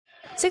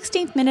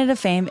16th Minute of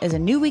Fame is a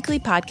new weekly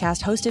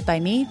podcast hosted by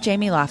me,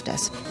 Jamie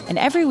Loftus. And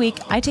every week,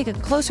 I take a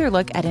closer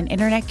look at an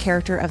internet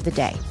character of the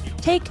day.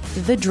 Take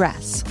the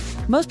dress.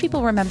 Most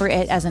people remember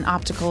it as an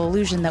optical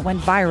illusion that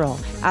went viral,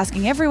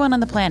 asking everyone on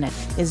the planet,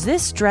 is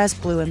this dress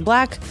blue and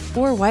black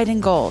or white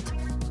and gold?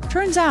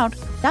 Turns out,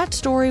 that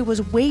story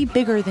was way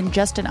bigger than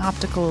just an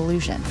optical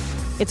illusion.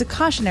 It's a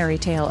cautionary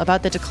tale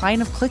about the decline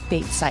of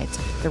clickbait sites,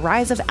 the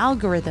rise of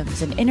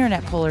algorithms and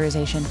internet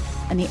polarization,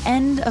 and the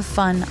end of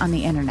fun on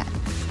the internet.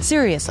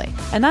 Seriously,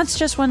 and that's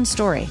just one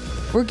story.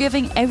 We're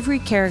giving every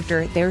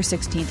character their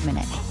 16th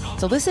minute.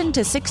 So listen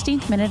to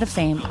 16th Minute of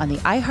Fame on the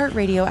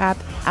iHeartRadio app,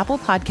 Apple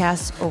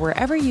Podcasts, or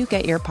wherever you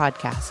get your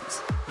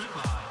podcasts.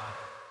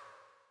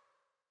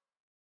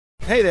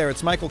 Hey there,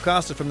 it's Michael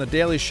Costa from The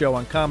Daily Show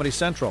on Comedy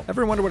Central.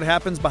 Ever wonder what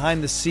happens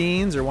behind the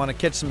scenes or want to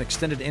catch some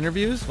extended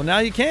interviews? Well, now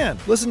you can.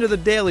 Listen to The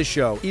Daily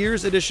Show,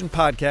 Ears Edition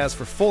podcast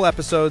for full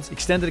episodes,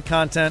 extended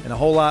content, and a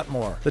whole lot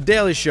more. The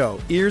Daily Show,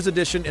 Ears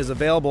Edition is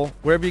available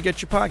wherever you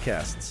get your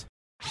podcasts.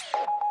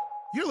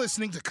 You're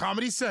listening to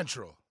Comedy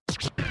Central.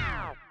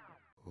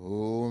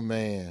 Oh,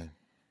 man.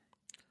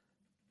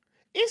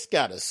 It's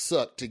gotta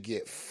suck to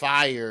get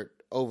fired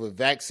over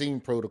vaccine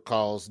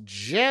protocols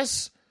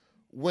just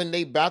when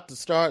they about to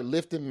start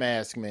lifting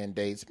mask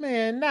mandates.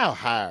 Man, now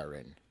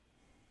hiring.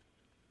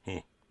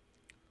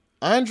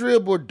 Andrea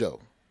Bordeaux,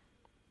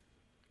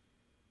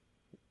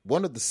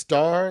 one of the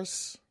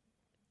stars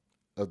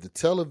of the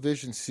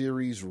television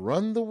series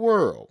Run the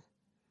World,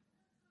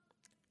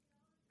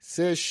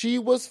 says she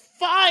was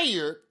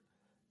fired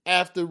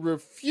after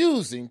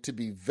refusing to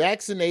be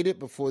vaccinated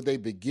before they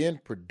begin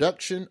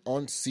production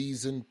on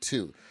season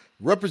 2.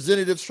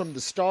 Representatives from the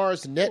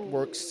Starz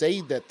network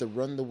say that the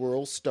Run the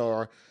World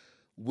star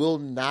will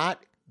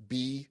not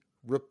be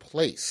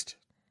replaced.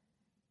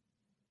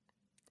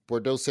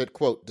 Bordeaux said,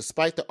 quote,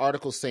 despite the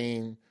article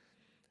saying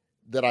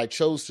that I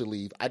chose to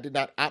leave, I did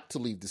not opt to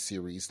leave the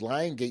series.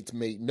 Lionsgate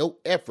made no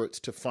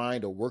efforts to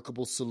find a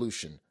workable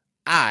solution.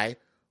 I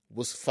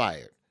was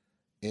fired,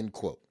 end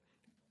quote.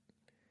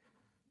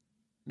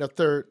 Now,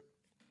 third,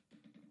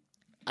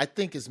 I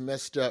think it's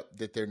messed up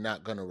that they're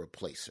not going to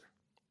replace her.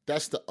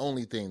 That's the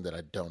only thing that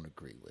I don't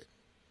agree with.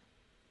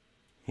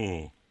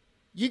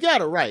 You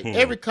got it right.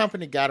 Every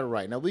company got it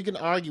right. Now, we can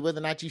argue whether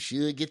or not you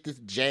should get this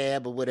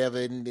jab or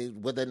whatever,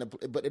 but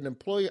an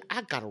employer,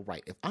 I got it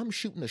right. If I'm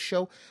shooting a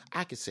show,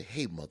 I can say,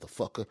 hey,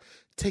 motherfucker,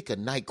 take a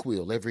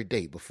NyQuil every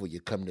day before you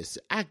come to this.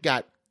 I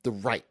got the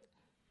right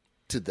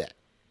to that.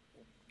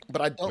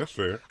 But I don't. That's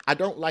fair. I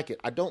don't like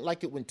it. I don't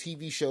like it when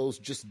TV shows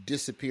just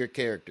disappear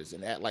characters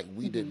and act like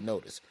we didn't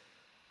notice.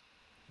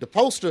 The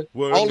poster,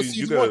 all of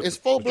season one, is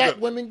 4 black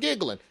women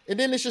giggling. And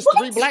then it's just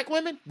 3 black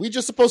women? We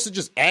just supposed to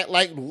just act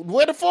like,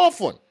 where the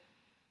 4th one?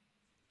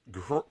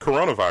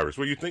 Coronavirus.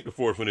 What do you think the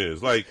 4th one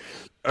is? Like,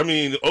 I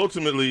mean,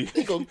 ultimately.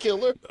 They gonna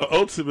kill her.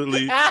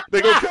 Ultimately,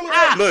 they gonna kill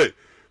her. Look,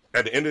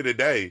 at the end of the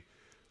day,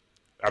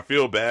 I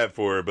feel bad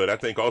for her, but I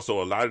think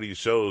also a lot of these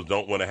shows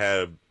don't want to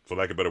have, for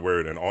lack of a better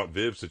word, an Aunt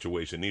Viv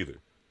situation either.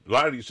 A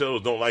lot of these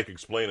shows don't like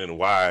explaining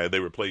why they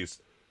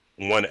replaced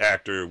one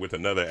actor with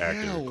another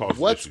actor.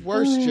 What's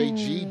worse,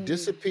 JG,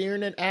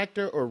 disappearing an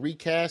actor or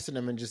recasting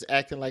them and just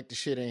acting like the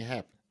shit ain't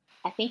happened?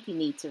 I think you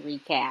need to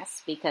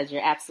recast because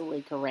you're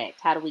absolutely correct.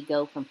 How do we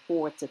go from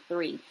 4 to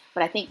 3?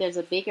 But I think there's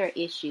a bigger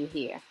issue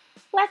here.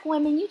 Black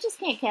women, you just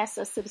can't cast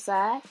us to the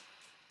side.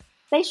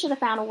 They should have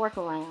found a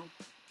workaround.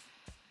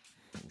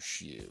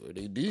 Shit,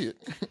 they did.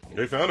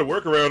 They found a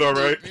workaround, all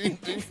right.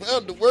 They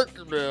found a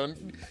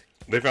workaround.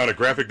 They found a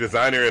graphic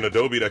designer in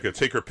Adobe that could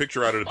take her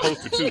picture out of the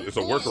poster, too. It's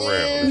a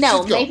workaround.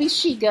 No, maybe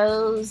she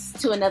goes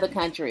to another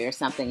country or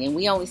something, and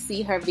we only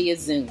see her via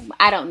Zoom.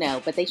 I don't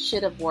know, but they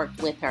should have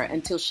worked with her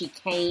until she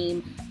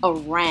came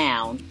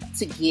around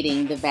to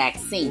getting the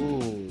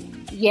vaccine.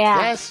 Ooh,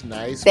 yeah. That's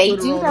nice. They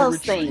do those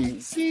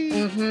things. See,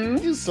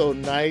 you're so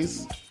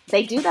nice.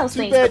 They do those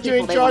things. Too bad you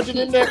ain't charging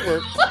the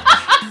network.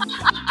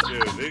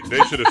 Yeah, they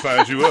should have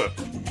signed you up.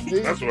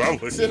 That's what I'm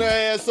looking at. Send her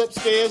ass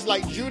upstairs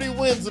like Judy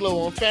Winslow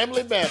on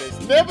Family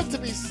Matters. Never to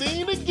be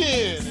seen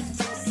again.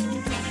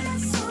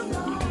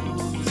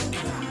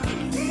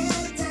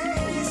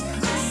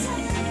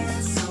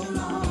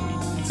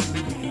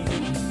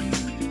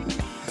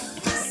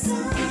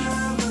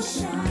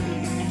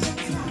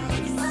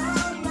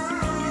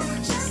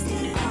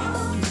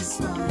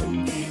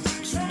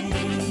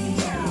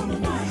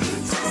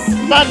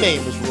 My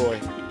name is Roy.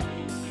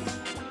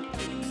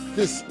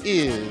 This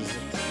is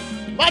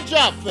My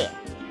Job Fair.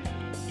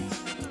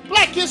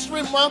 Black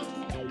History Month,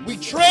 we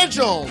trudge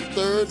on.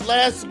 Third,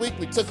 last week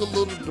we took a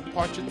little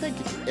departure. Thank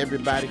you to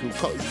everybody who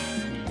called.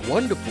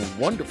 Wonderful,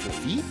 wonderful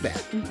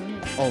feedback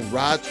on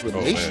Rod's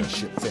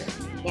Relationship Fair.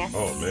 Yes.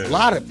 Oh, man. A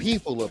lot of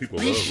people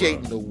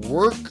appreciating the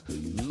work,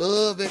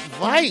 love,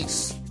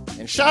 advice.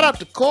 And shout out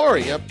to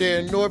Corey up there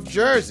in North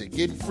Jersey,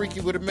 getting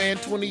freaky with a man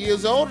 20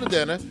 years older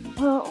than her.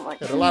 Oh, my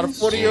Had a lot of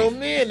 40-year-old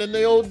men in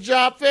the old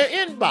job fair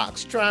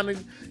inbox trying to,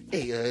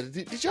 hey,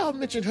 did y'all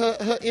mention her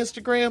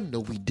Instagram? No,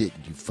 we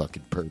didn't, you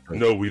fucking pervert.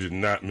 No, we did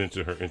not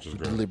mention her Instagram.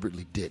 We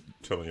deliberately didn't.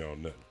 I'm telling y'all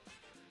nothing.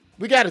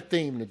 We got a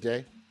theme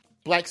today.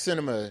 Black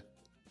cinema,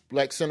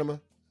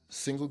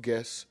 single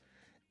guest,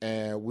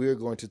 and we're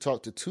going to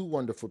talk to two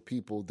wonderful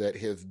people that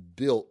have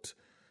built.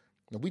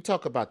 Now we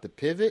talk about the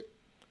pivot.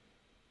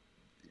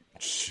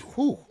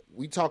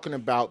 We talking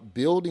about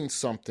building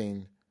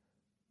something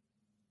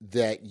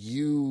that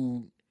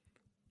your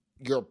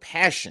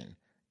passion,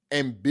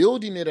 and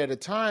building it at a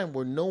time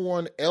where no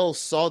one else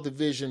saw the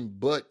vision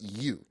but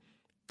you.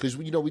 Because,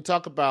 we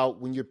talk about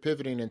when you're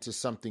pivoting into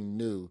something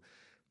new,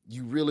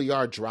 you really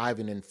are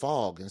driving in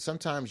fog. And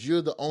sometimes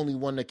you're the only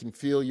one that can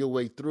feel your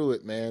way through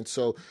it, man.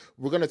 So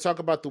we're going to talk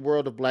about the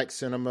world of Black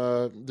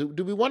cinema.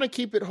 Do we want to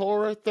keep it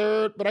horror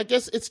third? But I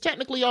guess it's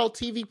technically all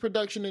TV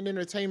production and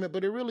entertainment,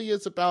 but it really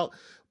is about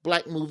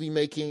Black movie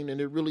making.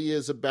 And it really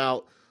is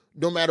about,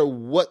 no matter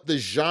what the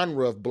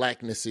genre of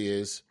Blackness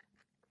is,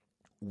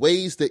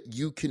 ways that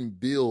you can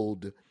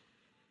build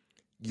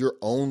your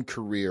own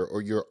career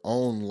or your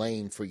own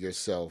lane for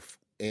yourself.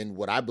 And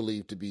what I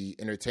believe to be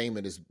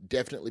entertainment is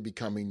definitely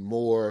becoming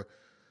more,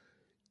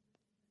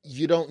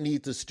 you don't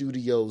need the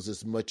studios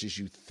as much as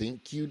you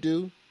think you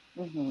do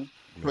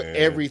for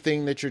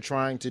everything that you're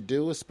trying to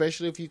do,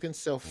 especially if you can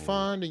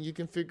self-fund and you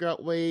can figure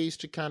out ways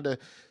to kind of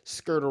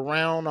skirt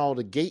around all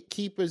the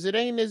gatekeepers. It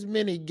ain't as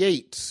many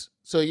gates,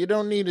 so you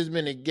don't need as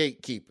many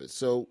gatekeepers.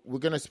 So we're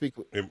going to speak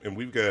with... And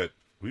we've got,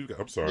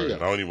 I'm sorry, I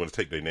don't even want to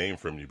take their name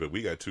from you, but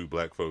we got two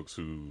Black folks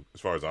who,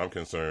 as far as I'm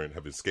concerned,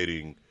 have been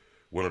skating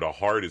one of the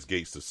hardest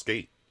gates to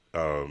skate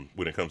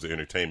when it comes to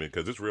entertainment,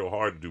 because it's real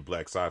hard to do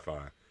Black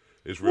sci-fi.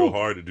 It's real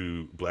hard to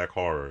do Black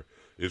horror.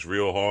 It's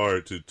real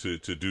hard to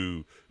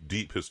do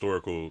deep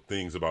historical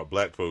things about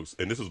Black folks.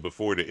 And this was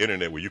before the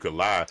internet where you could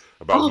lie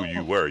about who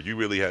you were. You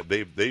really had,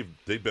 they've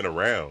been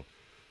around.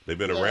 They've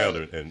been around,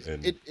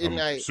 and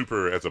I'm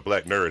super, as a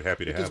Black nerd,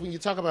 happy to have them. Because when you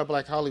talk about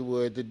Black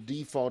Hollywood, the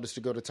default is to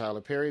go to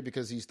Tyler Perry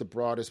because he's the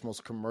broadest,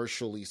 most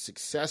commercially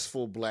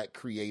successful Black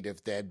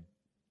creative that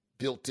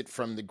built it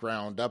from the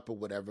ground up or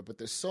whatever. But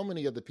there's so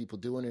many other people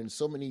doing it in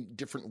so many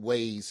different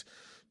ways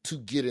to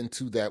get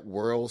into that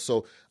world.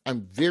 So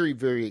I'm very,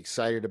 very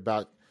excited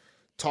about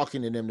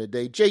talking to them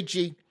today.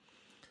 JG,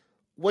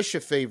 what's your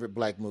favorite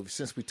Black movie,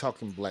 since we're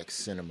talking Black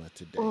cinema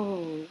today?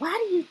 Oh,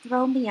 why do you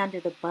throw me under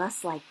the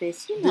bus like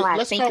this? You know,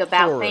 I think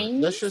about horror.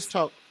 things. Let's just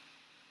talk.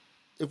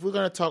 If we're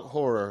going to talk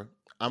horror,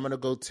 I'm going to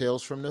go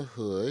Tales from the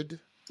Hood.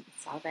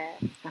 Saw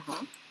that.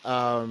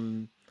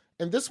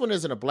 And this one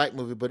isn't a Black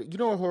movie, but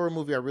a horror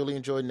movie I really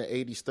enjoyed in the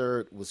 80s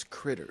third was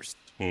Critters.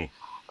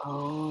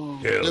 Oh.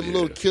 Them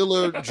little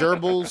killer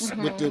gerbils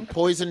with the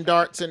poison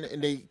darts, and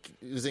it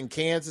was in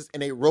Kansas,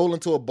 and they roll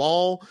into a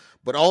ball,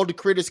 but all the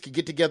critters could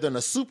get together in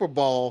a super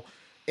ball,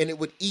 and it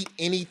would eat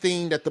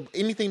anything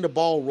the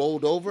ball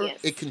rolled over. Yes.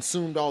 It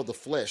consumed all the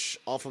flesh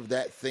off of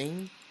that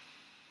thing.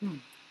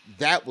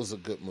 That was a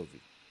good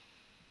movie.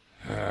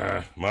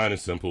 Mine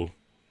is simple.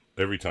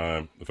 Every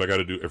time, if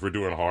we're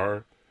doing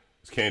horror,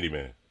 it's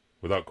Candyman,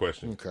 without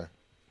question. Okay.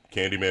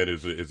 Candyman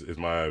is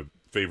my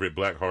favorite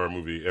Black horror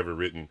movie ever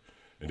written.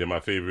 And then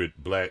my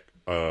favorite Black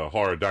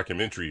horror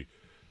documentary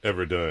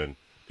ever done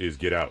is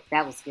Get Out.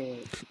 That was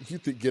good. You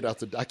think Get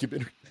Out's a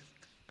documentary?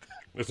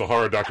 It's a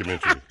horror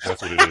documentary.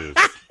 That's what it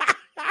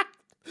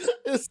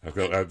is.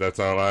 That's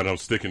all I'm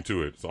sticking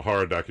to it. It's a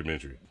horror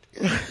documentary.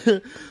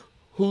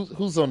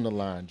 Who's on the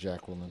line,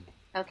 Jacqueline?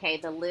 Okay,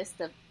 the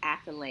list of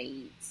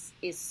accolades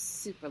is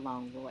super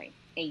long, Roy,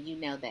 and you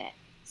know that.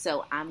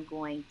 So I'm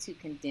going to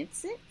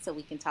condense it so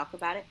we can talk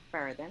about it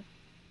further.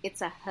 It's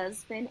a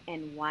husband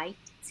and wife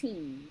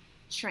team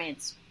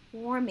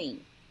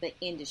transforming the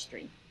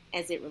industry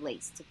as it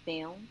relates to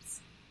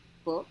films,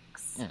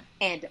 books,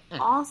 and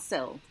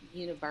also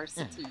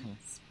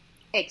universities.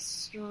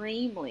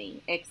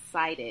 Extremely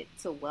excited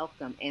to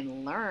welcome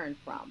and learn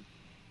from.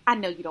 I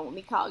know you don't want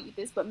me to call you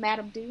this, but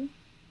Madam Do.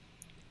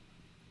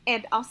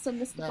 And also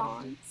Mr.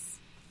 Barnes.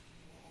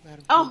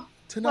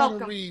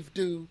 Tananarive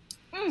Do.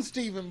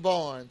 Stephen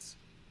Barnes.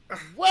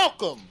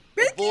 Welcome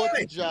aboard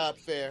the job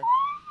fair.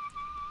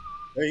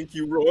 Thank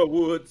you, Roy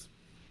Woods.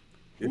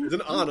 It is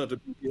an honor to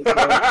be here. Oh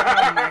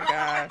my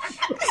gosh.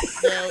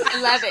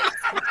 Love it.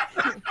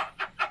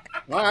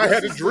 I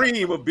had a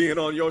dream of being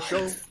on your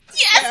show.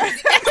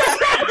 Yes.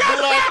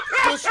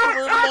 Listen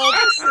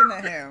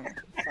to him.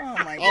 Oh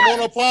my gosh. I'm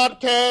on a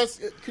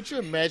podcast. Could you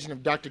imagine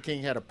if Dr.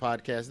 King had a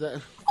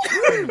podcast?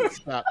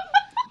 Stop.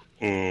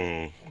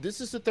 This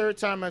is the third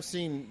time I've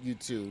seen you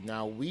two.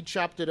 Now, we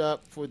chopped it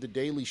up for The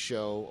Daily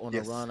Show on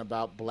a run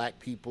about Black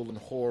people and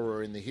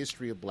horror and the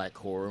history of Black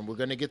horror. And we're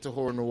going to get to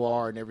horror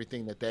noir and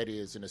everything that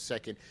is in a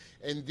second.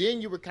 And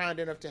then you were kind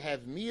enough to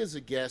have me as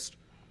a guest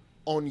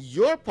on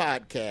your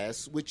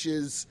podcast, which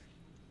is,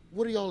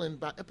 what are y'all in,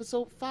 about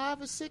episode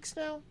 5 or 6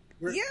 now?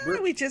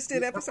 We just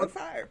did episode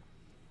 5.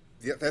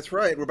 Yeah, that's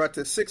right. We're about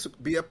to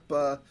be up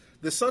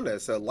this Sunday.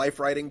 It's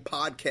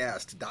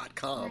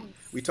lifewritingpodcast.com. Nice.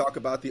 We talk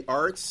about the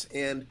arts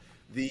and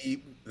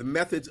the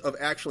methods of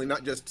actually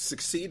not just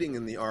succeeding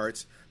in the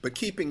arts, but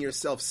keeping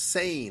yourself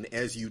sane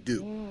as you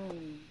do.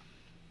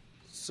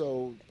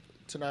 So,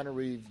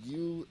 Tananarive,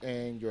 you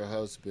and your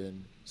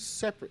husband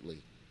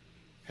separately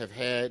have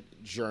had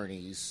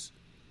journeys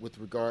with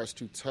regards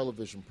to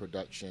television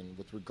production,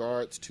 with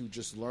regards to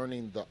just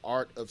learning the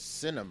art of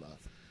cinema,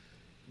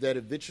 that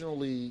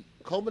eventually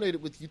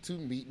culminated with you two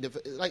meeting.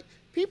 Like,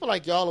 people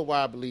like y'all are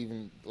why I believe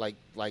in like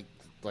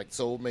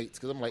soulmates,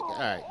 because I'm like, all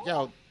right,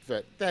 y'all,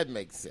 that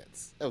makes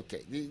sense.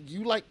 Okay,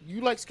 you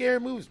like scary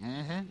movies?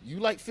 Mm-hmm. You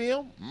like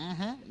film?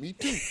 Mm-hmm. Me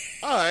too.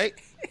 All right,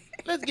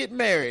 let's get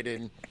married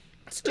and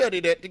study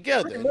that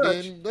together. Pretty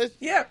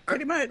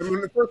much. I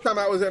mean, the first time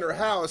I was at her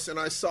house and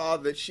I saw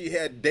that she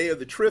had Day of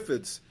the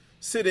Triffids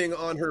sitting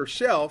on her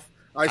shelf,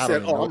 I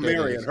said, "Oh, I'm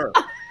marrying her."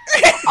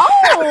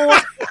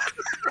 Oh,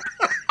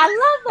 I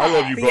love that. I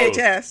love you both.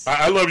 VHS.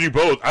 I love you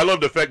both. I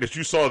love the fact that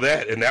you saw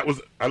that, and that was.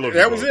 I love you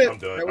That both. was it. I'm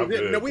done. That was I'm it.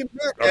 good. No, we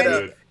met I'm at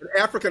good. an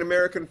African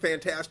American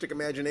Fantastic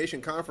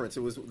Imagination Conference. It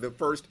was the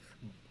first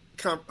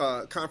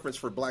conference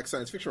for Black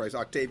science fiction writers.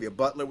 Octavia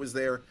Butler was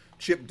there.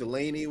 Chip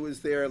Delaney was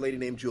there. A lady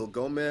named Jewel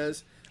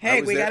Gomez.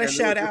 Hey, we got to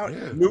shout out.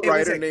 A new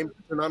writer named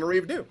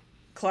Tananarive Due.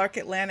 Clark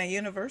Atlanta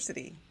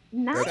University.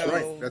 Nice. That's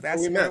right.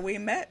 That's where we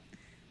met.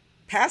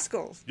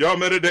 Pascal's. Y'all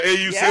met at the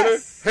AU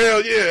Yes. Center?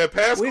 Hell yeah,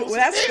 Pascal's.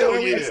 That's Hell where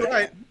yeah. we That's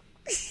right.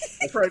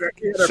 That's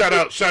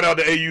right. Shout out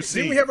to AUC.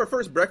 Didn't we have our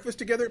first breakfast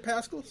together at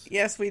Pascal's?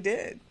 Yes, we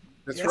did.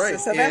 That's Yes, right.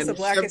 So that's the And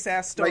blackest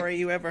ass story like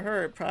you ever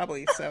heard,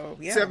 probably. So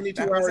yeah,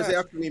 72 that was hours us.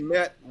 after we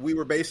met, we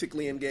were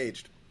basically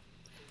engaged.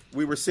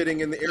 We were sitting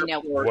in the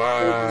airport, Wow.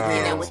 holding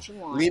You know hands, what you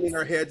want. leaning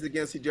our heads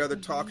against each other,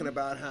 talking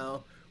about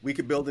how we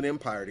could build an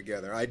empire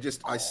together.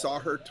 I saw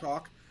her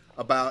talk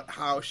about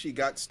how she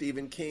got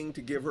Stephen King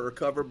to give her a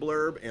cover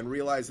blurb and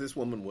realized this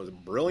woman was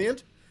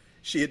brilliant.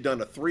 She had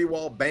done a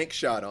 3-wall bank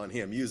shot on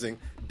him using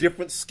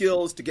different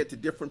skills to get to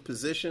different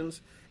positions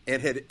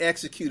and had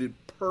executed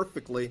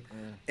perfectly.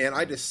 And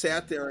I just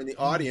sat there in the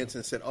audience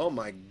and said, oh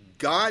my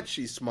God,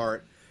 she's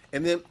smart.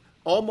 And then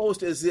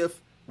almost as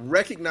if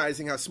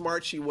recognizing how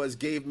smart she was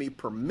gave me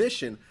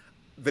permission,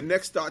 the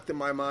next thought to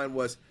my mind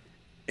was,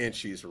 and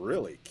she's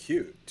really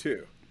cute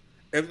too.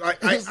 And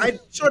I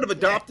sort of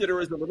adopted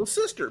her as a little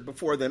sister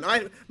before then.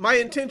 My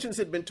intentions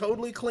had been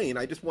totally clean.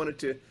 I just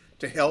wanted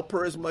to help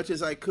her as much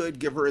as I could,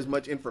 give her as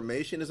much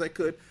information as I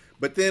could.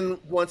 But then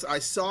once I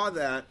saw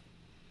that,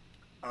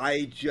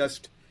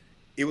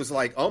 it was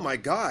like, oh my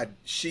God,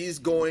 she's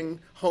going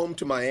home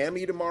to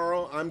Miami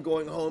tomorrow. I'm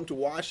going home to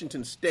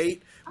Washington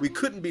State. We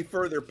couldn't be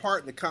further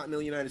apart in the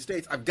continental United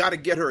States. I've got to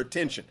get her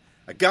attention.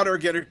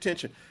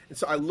 And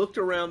so I looked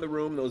around the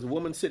room. There was a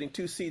woman sitting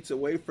 2 seats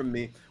away from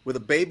me with a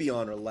baby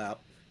on her lap.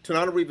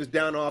 Tananarive was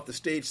down off the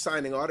stage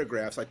signing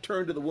autographs. I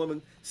turned to the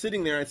woman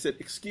sitting there and said,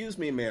 excuse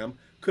me, ma'am,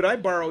 could I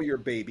borrow your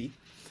baby?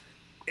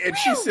 And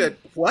she said,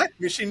 what?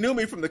 Because she knew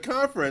me from the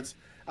conference.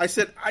 I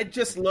said, I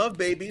just love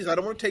babies. I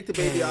don't want to take the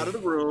baby out of the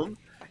room.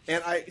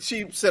 And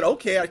she said,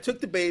 okay. I took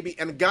the baby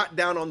and got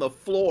down on the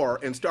floor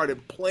and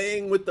started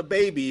playing with the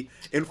baby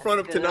in front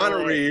of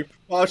Tananarive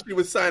while she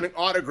was signing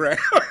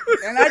autographs.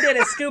 And I did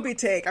a Scooby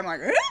take. I'm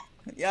like,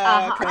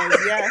 yeah, because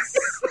yes,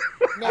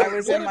 I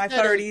was in my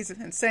 30s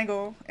and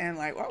single, and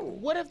like, whoa.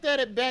 What if that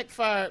had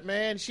backfired,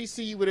 man? She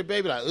see you with a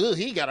baby like, ugh,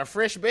 he got a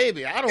fresh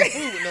baby. I don't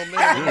fool with no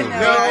man.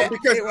 No,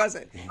 because it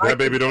wasn't. That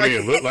baby don't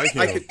even look like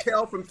him. I could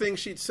tell from things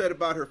she'd said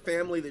about her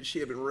family that she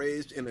had been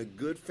raised in a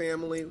good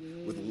family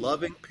with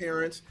loving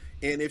parents,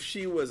 and if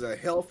she was a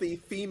healthy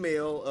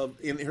female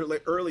in her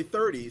early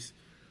 30s,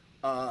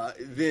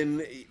 then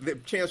the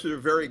chances are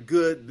very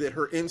good that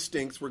her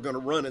instincts were going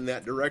to run in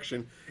that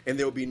direction, and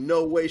there would be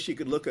no way she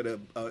could look at a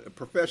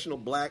professional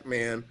black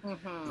man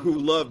who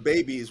loved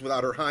babies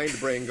without her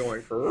hindbrain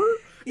going,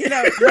 You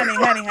know,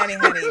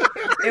 honey.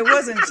 It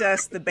wasn't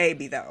just the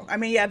baby, though. I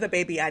mean, yeah, the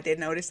baby. I did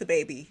notice the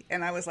baby,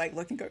 and I was like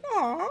looking, going,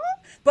 "Aw!"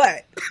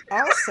 But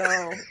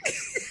also,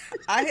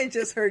 I had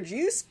just heard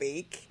you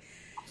speak,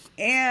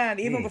 and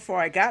even before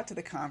I got to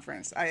the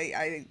conference,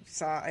 I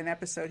saw an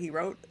episode he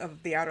wrote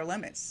of The Outer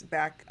Limits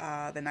back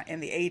in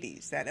the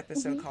 80s. That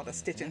episode called "A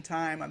Stitch in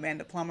Time."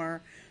 Amanda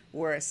Plummer,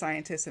 where a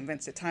scientist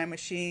invents a time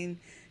machine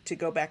to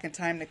go back in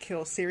time to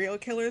kill serial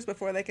killers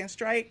before they can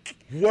strike.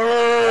 Word!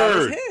 That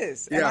was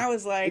his. And Yeah. I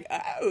was like,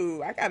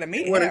 oh, I got to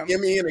meet won him. an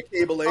Emmy and a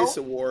Cable Ace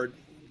Award.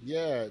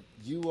 Yeah,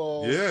 you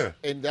all. Yeah.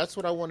 And that's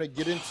what I want to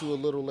get into a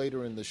little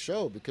later in the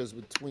show, because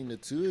between the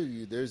two of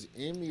you, there's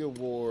Emmy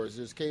Awards,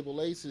 there's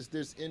Cable Aces,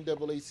 there's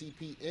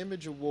NAACP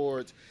Image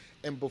Awards.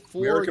 And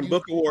before American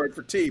Book Award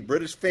for T,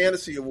 British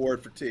Fantasy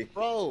Award for T.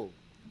 Bro.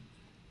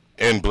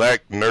 And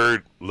Black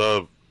Nerd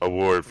Love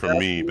Award from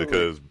me, Absolutely.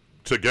 because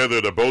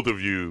together the both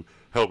of you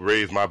helped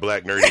raise my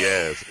black nerdy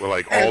ass. Well,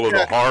 like all of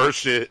the horror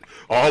shit,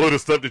 all of the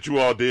stuff that you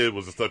all did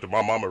was the stuff that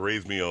my mama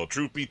raised me on.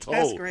 Truth be told,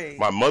 That's great.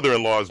 my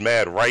mother-in-law is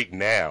mad right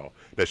now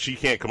that she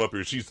can't come up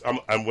here.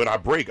 I'm when I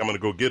break, I'm gonna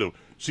go get them.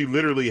 She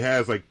literally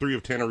has like 3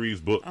 of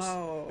Tananarive's books,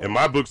 and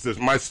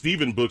my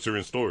Stephen books are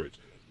in storage.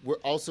 We're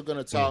also going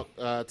to talk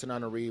to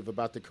Tananarive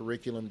about the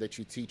curriculum that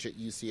you teach at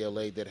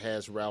UCLA that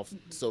has Ralph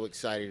so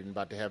excited and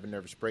about to have a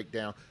nervous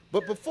breakdown.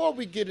 But before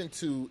we get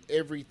into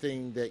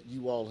everything that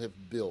you all have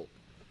built,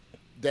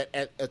 that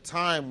at a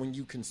time when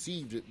you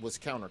conceived it was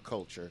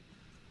counterculture,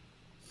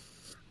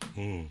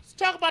 let's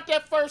talk about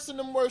that first and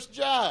them worst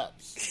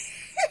jobs.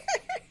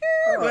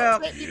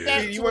 Well,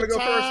 you want to go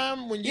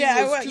first? When you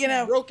was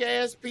two broke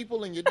ass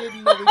people and you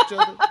didn't know each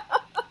other.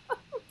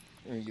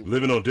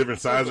 Living on different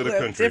sides of the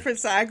country. Different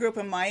side. I grew up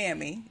in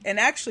Miami. And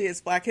actually,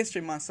 it's Black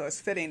History Month, so it's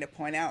fitting to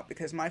point out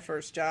because my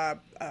first job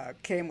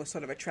came with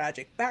sort of a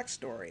tragic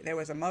backstory. There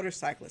was a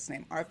motorcyclist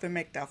named Arthur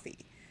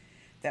McDuffie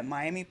that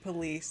Miami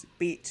police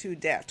beat to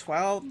death.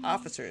 12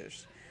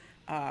 officers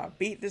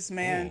beat this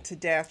man to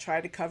death,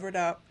 tried to cover it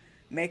up,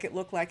 make it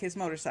look like his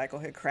motorcycle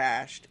had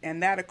crashed.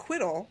 And that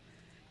acquittal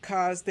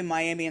caused the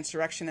Miami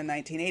insurrection in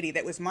 1980.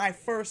 That was my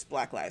first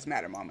Black Lives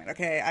Matter moment.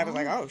 Okay, I was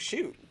like, oh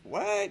shoot,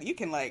 what? You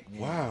can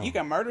you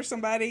can murder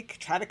somebody,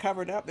 try to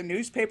cover it up. The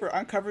newspaper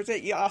uncovers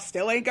it. Y'all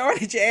still ain't going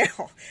to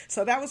jail.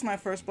 So that was my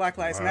first Black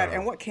Lives Matter.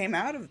 And what came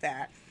out of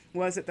that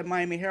was that the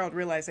Miami Herald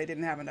realized they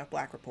didn't have enough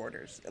Black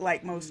reporters,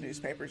 like most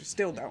newspapers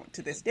still don't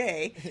to this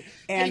day.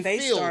 And they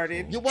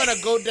started. You want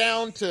to go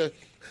down to.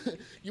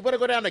 You want to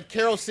go down to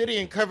Carroll City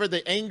and cover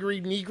the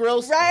angry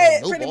Negroes? Right,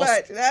 no, pretty boss.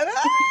 much.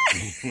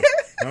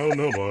 I don't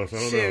know, boss. I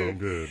don't know. I'm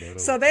good.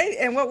 So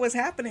what was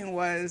happening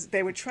was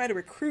they would try to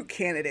recruit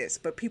candidates,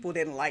 but people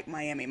didn't like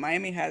Miami.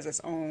 Miami has its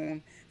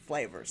own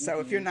flavor. So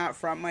if you're not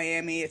from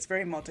Miami, it's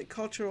very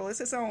multicultural. It's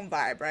its own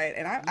vibe, right?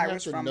 And I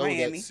was from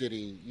Miami. That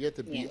city. You have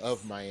to be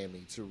of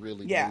Miami to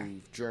really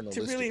move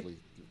journalistically.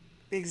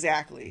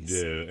 Exactly.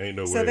 Yeah, ain't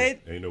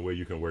no way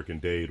you can work in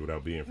Dade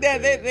without being from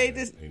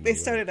Dade. They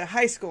started a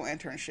high school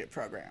internship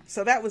program.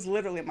 So that was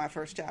literally my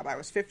first job. I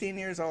was 15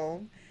 years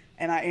old,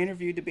 and I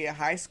interviewed to be a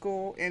high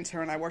school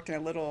intern. I worked in a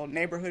little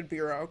neighborhood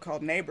bureau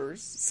called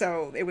Neighbors.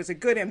 So it was a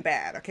good and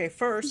bad. Okay,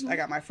 first, I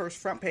got my first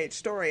front page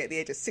story at the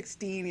age of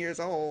 16 years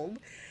old.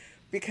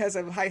 Because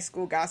of high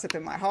school gossip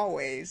in my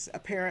hallways,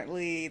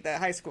 apparently the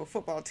high school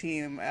football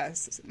team,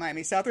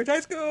 Miami Southridge High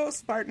School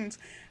Spartans,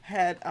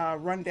 had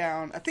run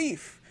down a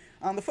thief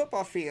on the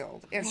football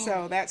field. And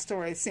so that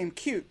story seemed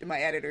cute to my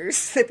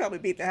editors. They probably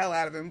beat the hell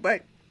out of him.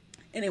 But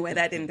anyway,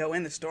 that didn't go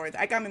in the story.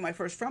 That got me my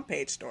first front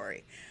page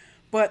story.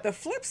 But the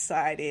flip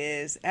side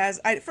is,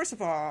 first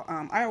of all,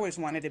 I always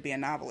wanted to be a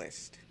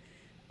novelist.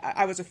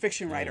 I was a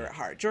fiction writer at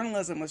heart.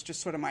 Journalism was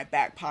just sort of my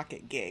back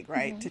pocket gig,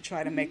 right? To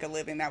try to make a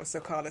living. That was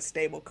so-called a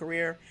stable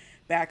career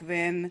back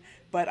then.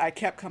 But I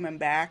kept coming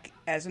back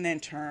as an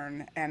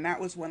intern, and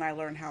that was when I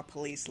learned how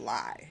police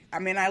lie. I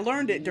mean, I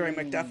learned it during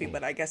McDuffie,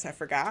 but I guess I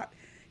forgot.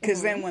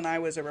 Because then when I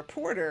was a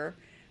reporter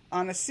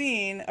on a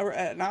scene,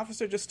 an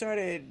officer just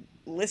started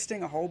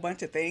listing a whole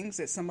bunch of things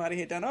that somebody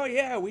had done. Oh,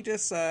 yeah, we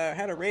just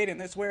had a raid in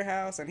this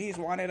warehouse, and he's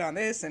wanted on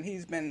this, and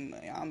he's been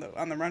on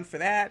the run for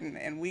that,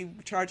 and we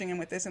charging him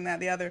with this and that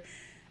and the other.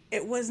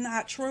 It was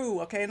not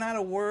true, okay? Not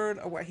a word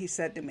of what he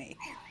said to me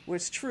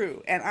was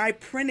true. And I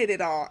printed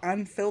it all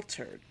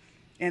unfiltered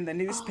in the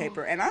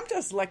newspaper. And I'm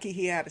just lucky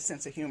he had a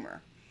sense of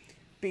humor.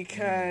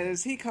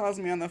 Because he calls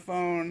me on the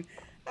phone,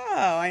 oh,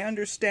 I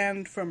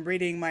understand from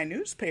reading my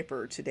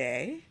newspaper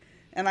today.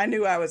 And I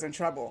knew I was in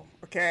trouble,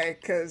 okay?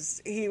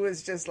 Because he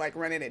was just like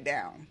running it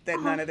down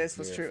that none of this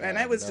was true. And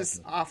it was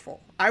just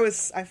awful. I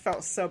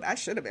felt so bad. I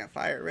should have been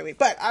fired, really.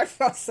 But I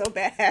felt so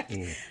bad.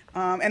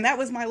 And that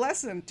was my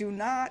lesson. Do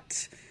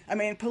not,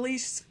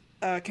 police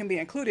can be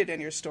included in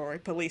your story.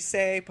 Police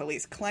say,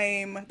 police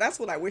claim. That's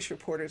what I wish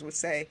reporters would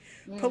say.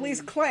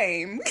 Police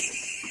claim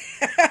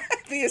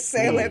the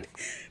assailant.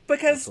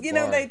 Because,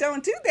 they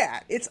don't do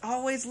that. It's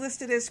always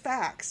listed as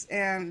facts.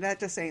 And that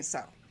just ain't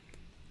so.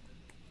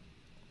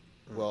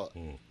 Well,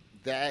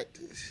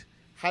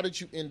 how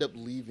did you end up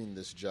leaving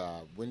this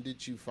job? When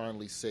did you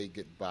finally say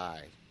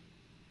goodbye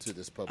to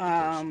this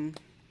publication?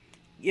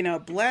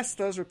 Bless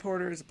those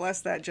reporters,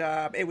 bless that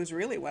job. It was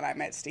really when I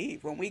met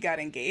Steve, when we got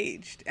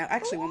engaged.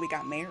 Actually, when we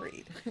got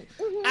married.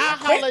 I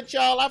hollered,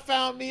 y'all, I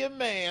found me a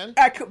man.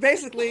 I quit.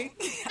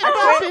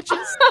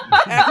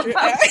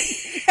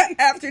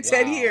 After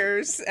 10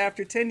 years.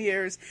 After 10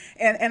 years.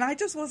 And I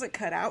just wasn't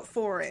cut out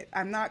for it.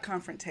 I'm not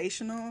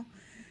confrontational.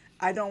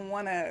 I don't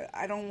want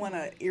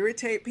to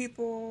irritate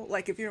people.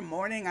 Like, if you're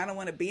mourning, I don't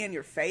want to be in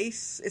your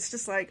face. It's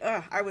just like,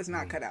 I was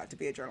not cut out to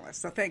be a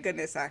journalist. So thank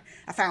goodness I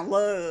found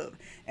love,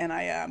 and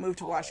I moved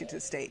to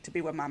Washington State to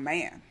be with my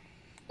man.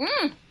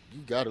 You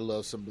got to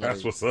love somebody.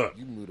 That's what's up.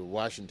 You moved to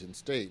Washington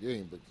State. There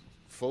ain't but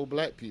 4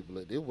 black people.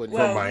 It wasn't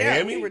from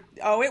Miami?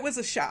 Yeah, it was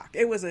a shock.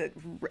 It was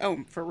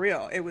for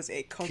real. It was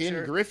a culture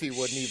Ken Griffey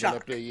wasn't even shock.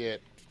 up there yet.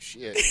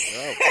 Shit.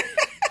 Oh.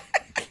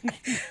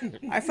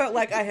 I felt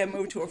like I had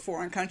moved to a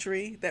foreign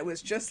country that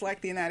was just like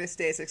the United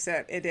States,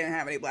 except it didn't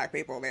have any black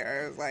people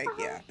there. It was like,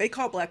 they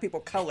call black people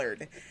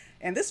colored.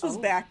 And this was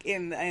back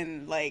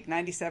in like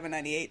 97,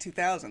 98,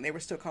 2000. They were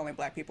still calling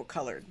black people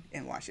colored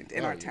in Washington,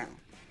 in our town.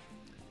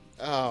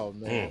 Oh,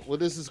 man. Well,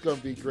 this is going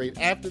to be great.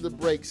 After the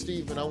break,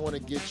 Stephen, I want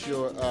to get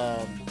your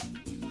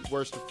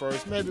worst to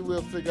first. Maybe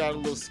we'll figure out a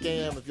little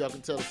scam, if y'all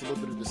can tell us a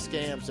little bit of the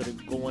scams that are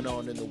going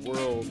on in the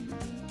world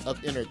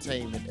of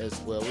entertainment as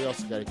well. We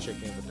also got to check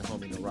in with the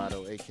homie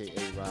Narado,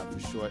 a.k.a. Rob for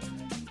short.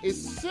 It's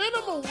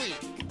Cinema Week.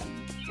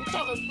 We're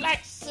talking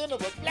black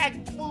cinema, black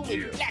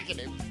movie,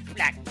 blackity,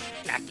 black.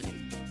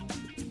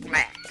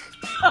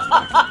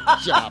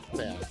 Job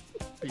fell.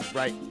 Be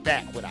right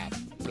back with our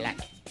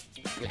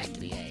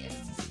blackity ass.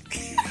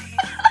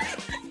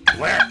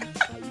 Whack.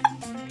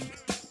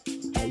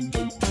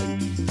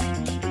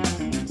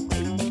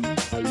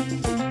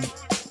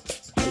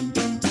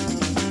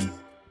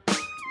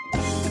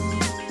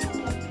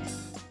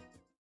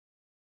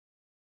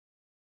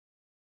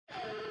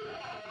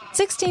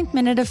 16th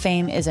Minute of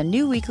Fame is a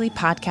new weekly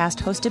podcast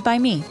hosted by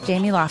me,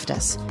 Jamie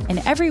Loftus. And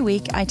every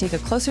week, I take a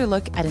closer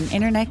look at an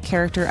internet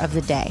character of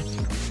the day.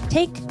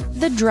 Take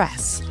the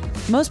dress.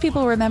 Most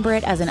people remember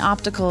it as an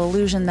optical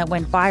illusion that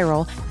went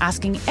viral,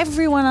 asking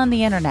everyone on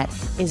the internet,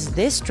 is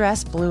this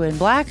dress blue and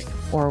black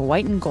or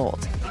white and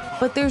gold?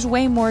 But there's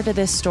way more to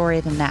this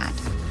story than that.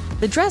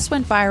 The dress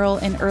went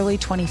viral in early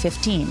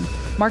 2015,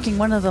 marking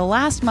one of the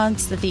last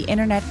months that the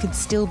internet could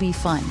still be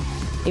fun.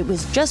 It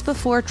was just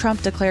before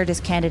Trump declared his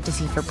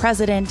candidacy for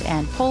president,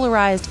 and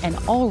polarized an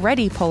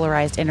already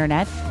polarized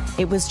internet.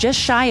 It was just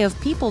shy of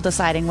people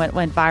deciding what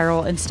went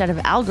viral instead of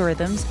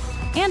algorithms,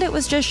 and it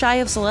was just shy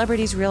of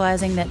celebrities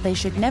realizing that they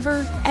should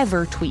never,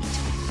 ever tweet.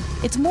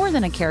 It's more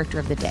than a character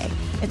of the day.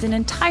 It's an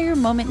entire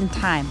moment in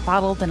time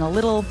bottled in a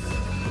little,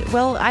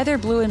 well, either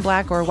blue and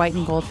black or white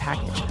and gold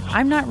package.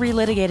 I'm not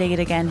relitigating it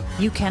again.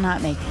 You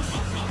cannot make me.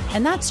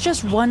 And that's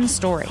just one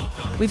story.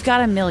 We've got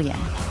a million.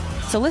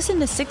 So listen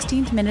to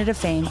 16th Minute of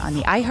Fame on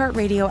the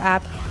iHeartRadio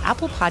app,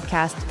 Apple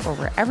Podcasts, or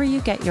wherever you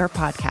get your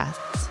podcasts.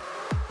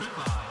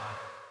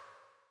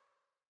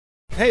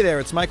 Hey there,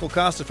 it's Michael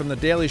Costa from The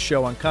Daily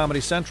Show on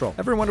Comedy Central.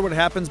 Ever wonder what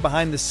happens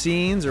behind the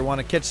scenes or want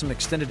to catch some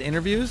extended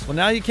interviews? Well,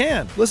 now you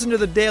can. Listen to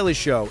The Daily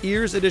Show,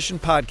 Ears Edition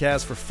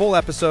podcast for full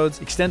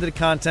episodes, extended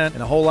content,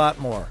 and a whole lot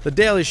more. The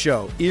Daily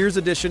Show, Ears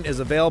Edition is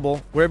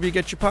available wherever you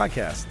get your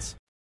podcasts.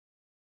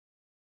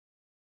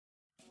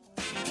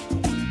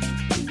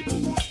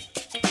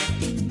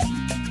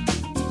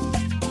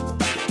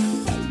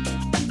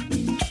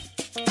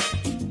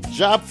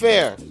 Job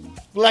fair.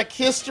 Black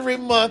History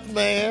Month,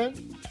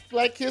 man.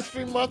 Black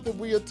History Month, and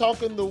we are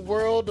talking the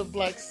world of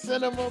black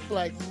cinema,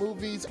 black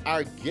movies.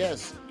 Our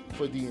guest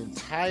for the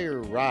entire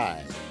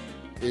ride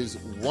is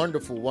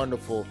wonderful,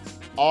 wonderful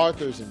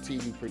authors and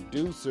TV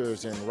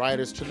producers and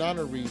writers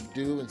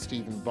Tananarive and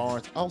Stephen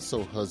Barnes,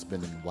 also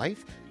husband and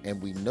wife.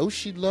 And we know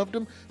she loved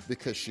him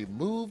because she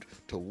moved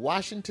to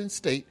Washington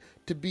State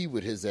to be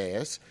with his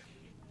ass.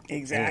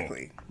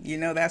 Exactly. You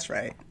know that's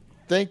right.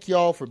 Thank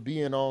y'all for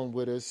being on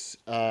with us.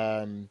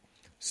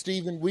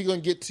 Stephen, we're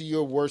going to get to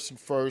your worst and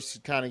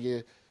first, kind of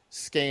your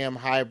scam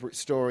hybrid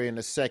story in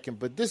a second.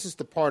 But this is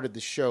the part of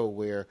the show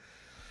where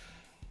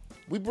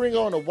we bring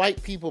on a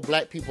white people,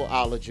 black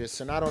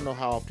peopleologist. And I don't know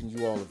how often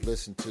you all have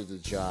listened to the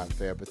job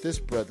fair, but this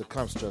brother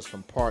comes to us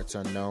from parts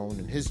unknown.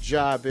 And his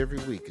job every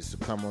week is to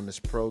come on this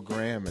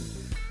program and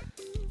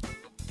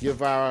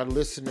give our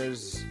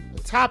listeners a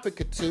topic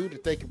or two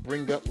that they can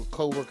bring up with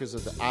coworkers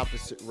of the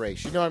opposite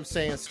race. You know what I'm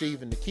saying,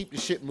 Stephen? To keep the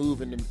shit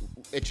moving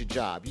at your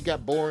job. You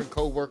got boring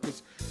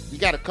coworkers. You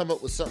got to come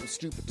up with something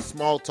stupid to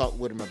small talk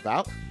with them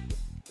about.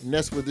 And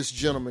that's where this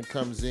gentleman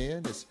comes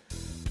in. His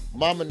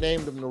mama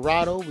named him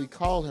Narado. We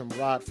call him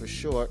Rod for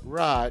short.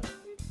 Rod,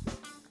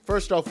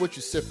 first off, what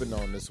you sipping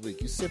on this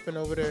week? You sipping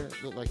over there?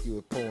 Look like you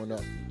were pulling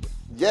up.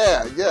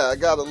 Yeah. I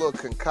got a little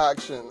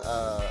concoction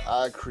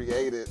I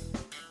created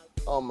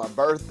on my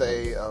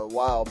birthday a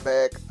while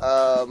back.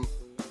 I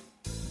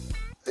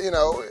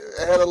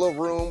had a little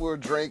room, we were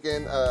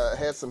drinking,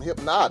 had some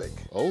Hypnotic.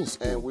 Old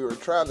school. And we were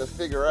trying to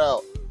figure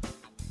out,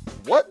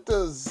 what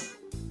does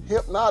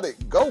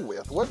Hypnotic go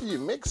with? What do you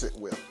mix it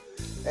with?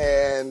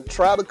 And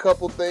tried a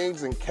couple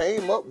things and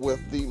came up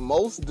with the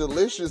most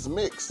delicious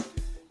mix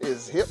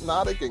is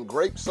Hypnotic and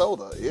grape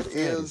soda. It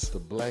is the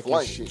blackest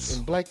flames. shit.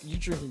 And black, you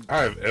drinking?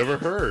 I've ever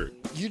heard.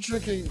 You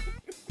drinking?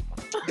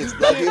 It's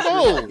Black History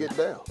Month. Get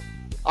down.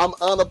 I'm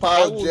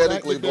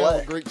unapologetically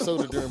black. Grape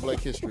soda during Black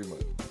History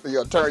Month.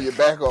 You'll turn your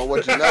back on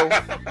what you know.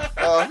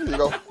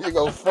 You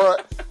go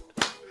front.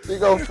 You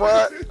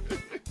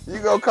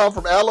go come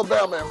from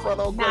Alabama and front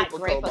on Not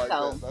grape grape like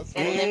that.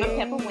 and lemon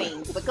pepper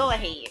wings. But go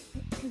ahead.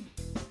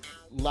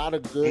 A lot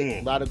of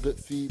good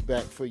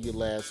feedback for you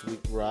last week,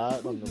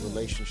 Rod, on the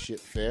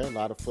relationship fair. A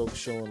lot of folks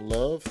showing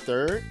love.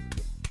 Third,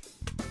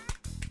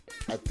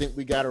 I think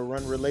we got to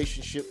run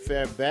relationship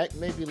fair back.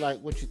 Maybe like,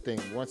 what you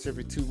think? Once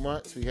every 2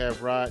 months, we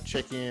have Rod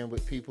check in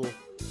with people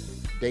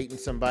dating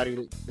somebody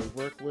that they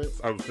work with.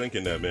 I was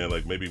thinking that, man,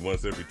 like maybe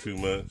once every 2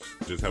 months,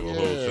 just have a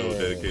whole show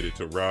dedicated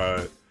to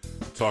Rod,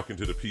 talking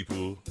to the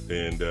people,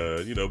 and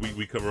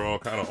we cover all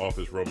kind of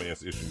office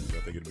romance issues. I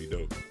think it'd be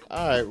dope.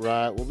 All right,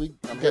 Rod. Well, we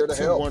I'm here got to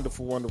two help.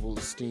 wonderful,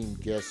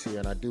 esteemed guests here,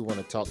 and I do want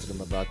to talk to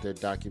them about their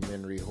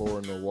documentary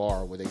Horror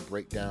Noir, where they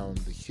break down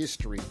the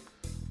history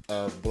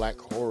of black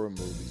horror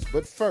movies.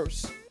 But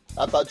first,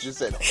 I thought you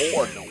said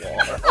horror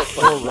noir.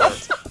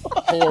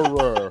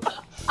 horror.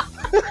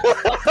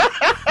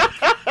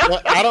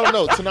 Well, I don't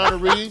know.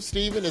 Tananarive,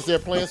 Stephen, is there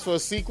plans for a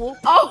sequel?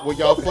 Oh. Will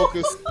y'all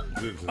focus?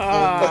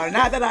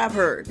 Not that I've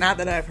heard.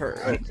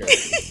 Okay.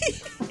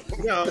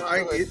 No,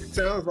 it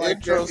sounds like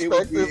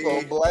Introspective it would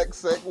on be black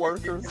sex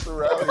workers a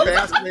around.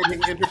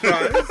 fascinating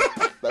enterprise.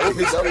 That would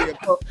be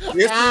dope.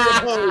 History of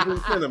hoes in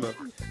cinema.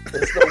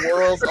 It's the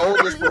world's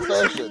oldest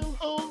profession.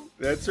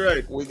 That's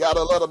right. We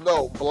gotta let them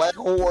know. Black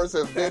whores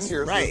have been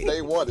here right. since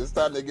day one. It's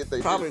time to get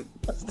their Probably.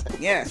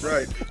 Yes. That's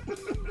right.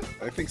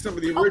 I think some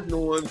of the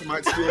original ones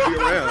might still be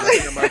around. I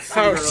think I might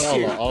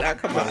see her on Now,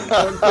 come on.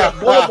 Sunset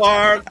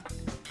Boulevard.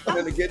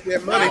 Trying to get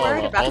that money. I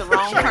worried about the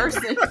wrong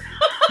person.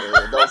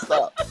 It don't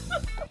stop.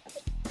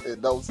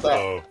 It don't stop.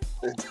 Oh,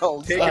 It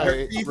don't Taking stop.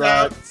 her teeth right.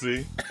 out.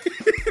 see,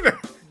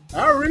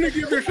 I really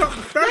give her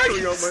something special,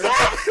 young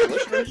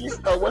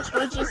man. What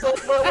street you so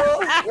well?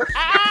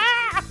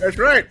 That's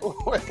right.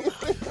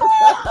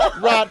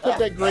 Rod, put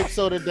that grape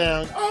soda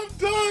down. I'm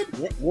done.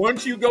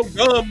 Once you go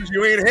gums,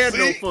 you ain't had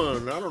no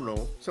fun. I don't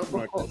know. Something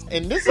like that.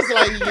 And this is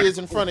like he is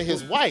in front of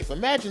his wife.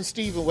 Imagine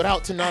Steven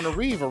without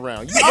Tananarive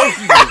around. You know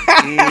he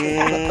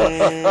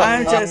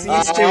I'm just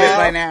used to it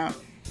by now.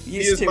 He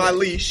is my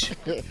leash.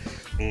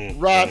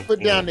 Rod,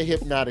 put down the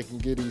Hypnotic and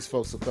give these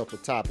folks a couple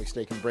topics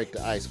they can break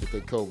the ice with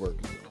their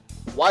coworkers.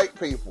 White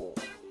people.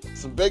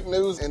 Some big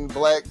news in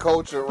black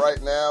culture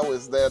right now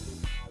is that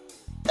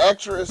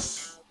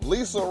actress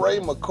Lisa Ray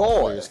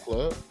McCoy Players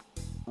Club.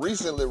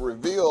 recently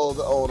revealed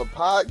on a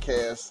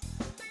podcast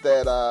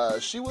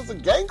that she was a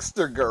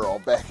gangster girl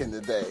back in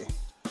the day,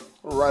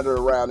 running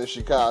around in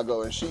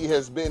Chicago, and she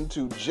has been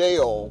to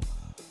jail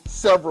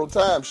several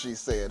times, she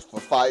said, for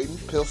fighting,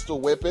 pistol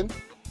whipping,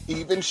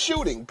 even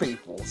shooting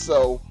people.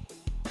 So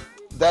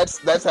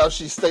that's how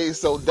she stays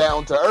so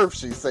down to earth,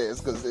 she says,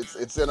 because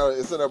it's in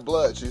her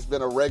blood. She's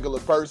been a regular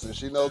person.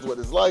 She knows what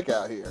it's like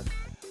out here.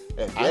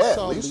 And I yeah,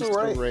 saw Lisa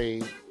Ray,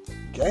 my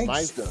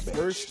gangster,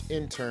 first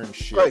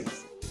internship.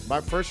 crazy. My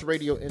first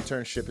radio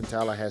internship in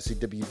Tallahassee,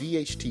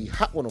 WVHT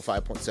Hot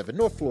 105.7,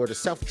 North Florida,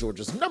 South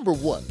Georgia's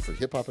 #1 for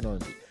hip hop and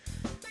R&B.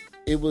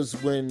 It was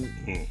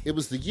it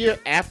was the year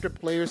after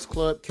Players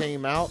Club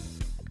came out,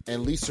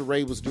 and Lisa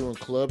Ray was doing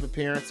club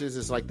appearances.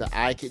 It's like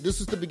this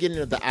was the beginning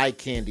of the eye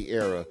candy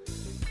era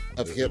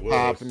of hip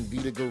hop and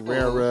Vita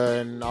Guerrera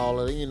and all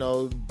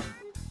of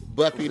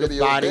Buffy the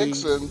Video Body,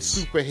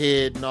 Vixens.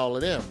 Superhead, and all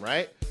of them,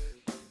 right?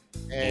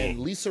 And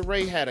Lisa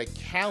Ray had a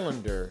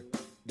calendar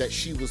that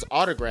she was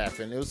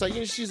autographing. It was like,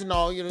 she's in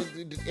all,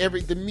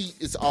 the meat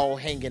is all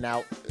hanging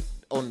out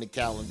on the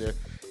calendar.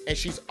 And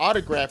she's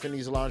autographing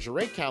these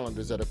lingerie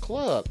calendars at a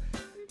club.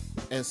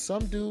 And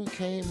some dude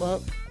came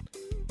up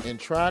and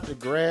tried to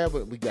grab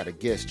it. We got to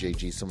guess,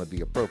 JG, so I'm going to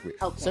be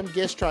appropriate. Okay. Some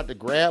guest tried to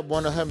grab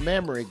one of her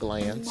mammary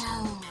glands.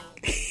 No.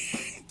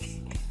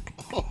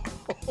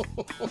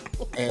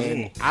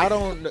 And I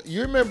don't know.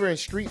 You remember in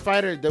Street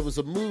Fighter, there was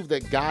a move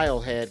that Guile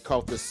had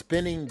called the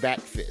spinning back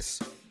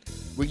fist,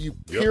 where you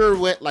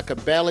pirouette like a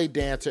ballet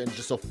dancer and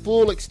just a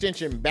full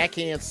extension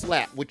backhand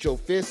slap with your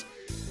fist.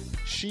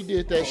 She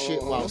did that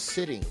shit while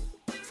sitting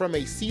from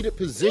a seated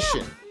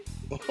position.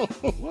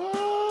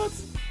 What?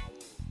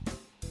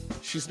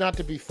 She's not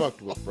to be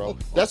fucked with, bro.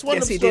 That's one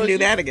Guess of the he didn't stories.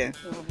 do that again.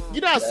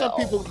 You know how some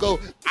people go,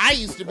 I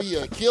used to be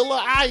a killer.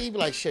 I be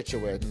like, shut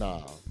your ass.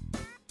 Nah.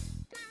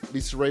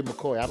 Lisa Ray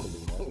McCoy, I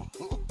believe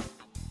that.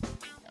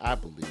 I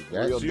believe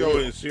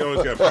that. She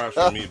always got props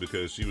from me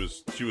because she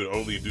would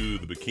only do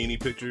the bikini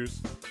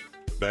pictures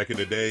back in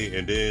the day,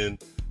 and then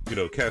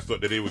cats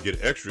thought that they would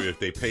get extra if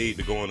they paid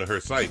to go onto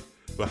her site.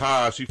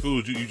 But she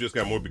fooled you. You just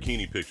got more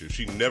bikini pictures.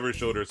 She never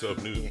showed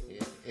herself nude,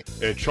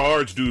 and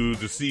charged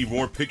dudes to see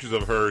more pictures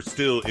of her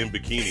still in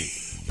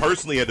bikini.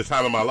 Personally, at the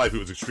time of my life, it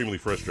was extremely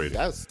frustrating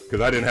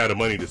because I didn't have the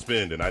money to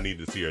spend, and I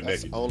needed to see her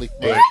naked. Only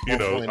But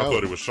I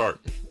thought it was sharp.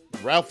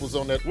 Ralph was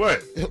on that.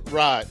 What?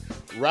 Rod.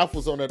 Ralph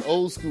was on that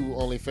old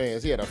school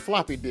OnlyFans. He had a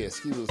floppy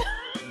disk. He was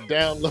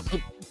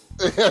downloading.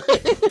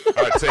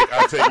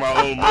 I take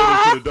my own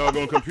motor to the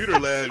doggone computer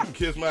lab. You can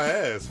kiss my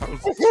ass. I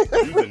was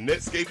using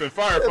Netscape and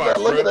Firefox.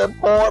 Look at that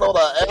porn on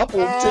an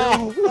Apple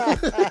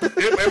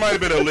too. It might have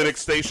been a Linux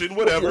station,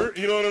 whatever.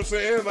 You know what I'm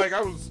saying? Like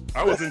I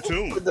was in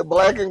tune. With the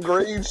black and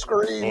green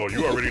screen. Oh,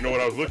 you already know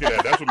what I was looking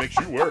at. That's what makes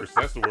you worse.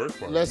 That's the worst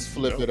part. Let's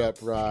flip it up,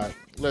 Rod.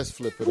 Let's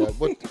flip it up.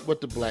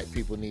 What the black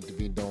people need to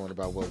be doing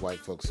about what white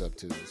folks up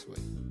to this week?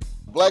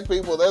 Black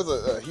people, there's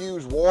a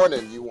huge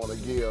warning you want to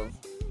give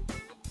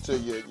to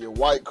your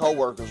white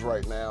coworkers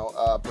right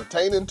now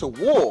pertaining to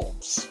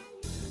wolves.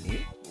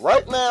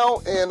 Right now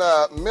in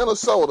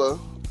Minnesota,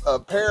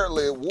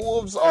 apparently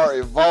wolves are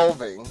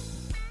evolving,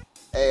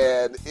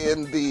 and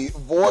in the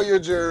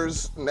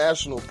Voyageurs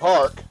National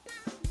Park,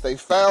 they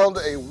found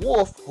a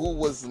wolf who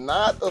was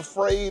not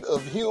afraid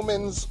of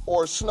humans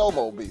or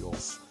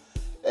snowmobiles.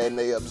 And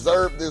they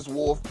observed this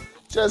wolf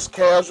just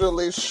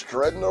casually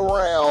strutting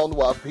around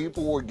while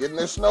people were getting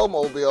their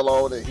snowmobile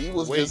on, and he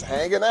was just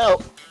hanging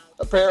out.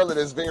 Apparently,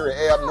 this very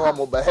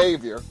abnormal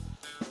behavior.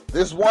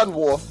 This one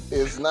wolf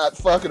is not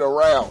fucking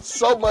around.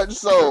 So much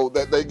so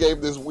that they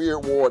gave this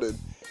weird warning.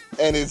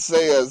 And it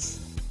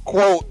says,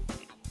 quote,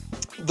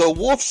 "The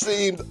wolf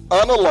seemed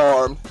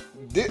unalarmed,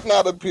 did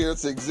not appear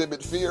to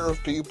exhibit fear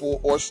of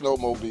people or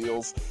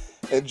snowmobiles,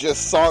 and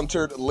just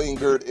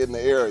lingered in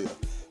the area.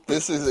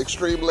 This is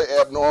extremely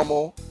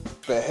abnormal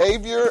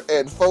behavior,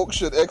 and folks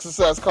should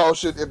exercise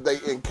caution if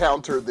they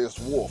encounter this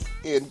wolf,"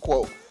 end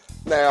quote.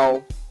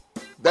 Now,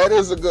 That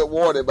is a good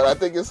warning, but I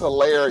think it's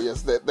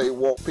hilarious that they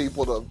want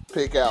people to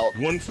pick out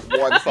one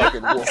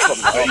fucking wolf from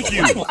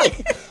the other.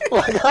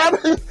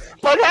 Thank you.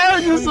 How are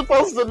you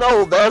supposed to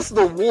know that's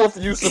the wolf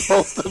you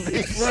supposed to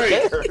be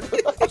scared?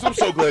 Right. I'm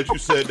so glad you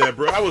said that,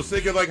 bro. I was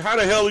thinking, like, how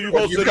the hell are you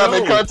supposed to know? You come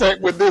in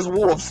contact with this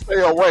wolf,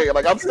 stay away.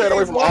 Like, I'm staying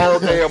away from all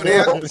damn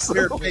wolves.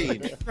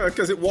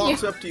 Because it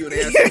walks up to you and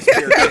asks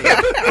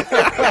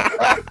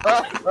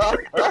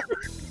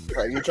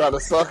You try to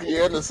sucker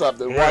you into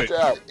something, watch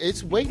out.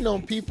 It's waiting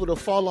on people to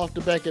fall off the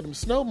back of them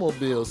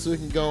snowmobiles so you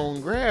can go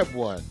and grab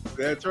one.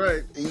 That's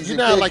right. You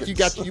know how, like, you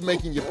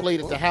making your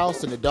plate at the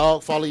house and the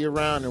dog follow you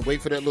around and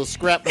wait for that little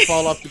scrap to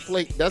fall off the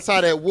plate? That's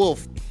how that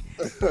wolf.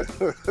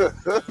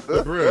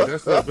 But bro,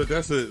 that's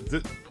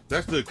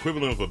the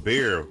equivalent of a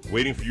bear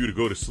waiting for you to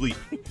go to sleep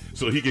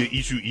so he can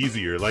eat you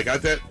easier. Like,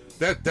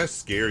 that's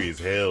scary as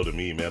hell to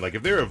me, man. Like,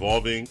 if they're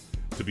evolving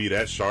to be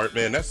that sharp,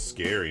 man, that's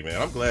scary,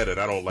 man. I'm glad that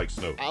I don't like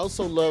snow. I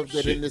also love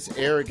that in this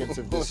arrogance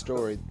of this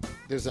story,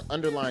 there's an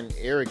underlying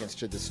arrogance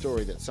to the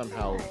story that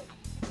somehow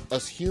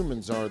us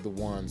humans are the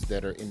ones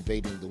that are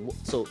invading the wolf.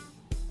 So,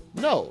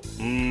 no.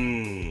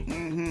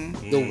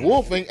 The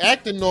wolf ain't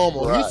acting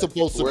normal. Right. He's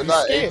supposed to We're be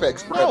not scared.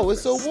 apex No,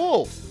 it's a predators.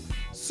 wolf.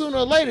 Sooner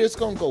or later, it's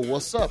going to go,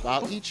 what's up?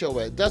 I'll eat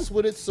your ass. That's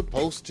what it's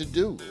supposed to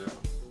do.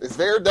 It's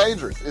very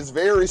dangerous. It's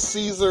very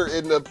Caesar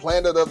in the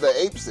Planet of the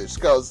Apes-ish,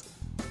 because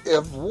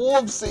if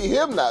wolves see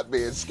him not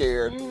being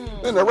scared,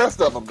 then the rest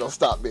of them gonna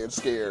stop being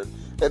scared,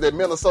 and then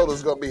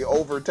Minnesota's gonna be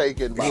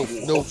overtaken by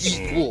wolves. No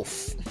eat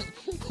wolf.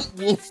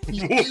 Wolf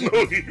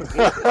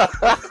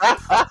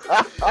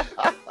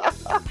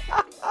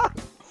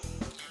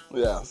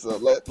Yeah, so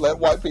let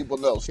white people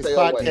know. His Stay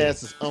away.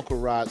 podcast is Uncle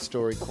Rod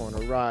Story Corner.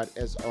 Rod,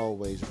 as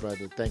always,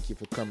 brother, thank you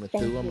for coming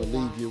through. I'm gonna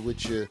leave you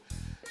with your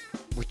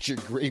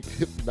grape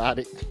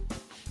hypnotic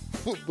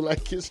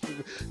Black History.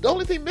 The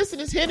only thing missing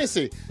is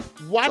Hennessy.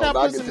 Why not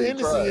put some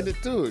Hennessy in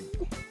it too?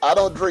 I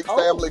don't drink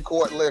family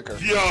court liquor.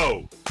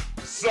 Yo,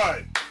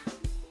 son.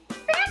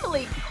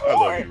 Family I court.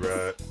 love you,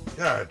 Rod.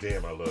 God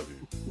damn, I love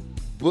you.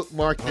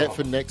 Bookmark that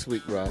for next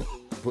week, Rod,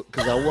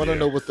 because I want to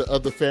know what the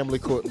other family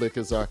court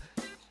liquors are.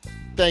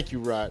 Thank you,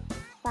 Rod.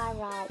 Bye,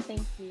 Rod.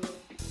 Thank you.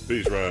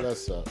 Peace, Rod.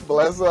 Bless up.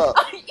 Bless up.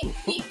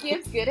 He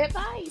gives good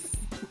advice.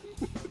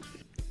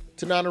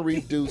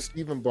 Tananarive Due,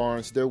 Stephen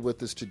Barnes, they're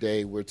with us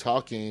today. We're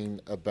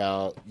talking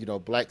about,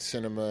 black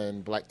cinema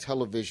and black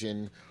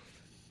television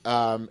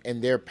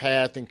and their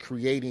path in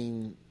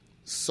creating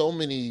so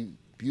many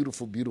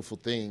beautiful, beautiful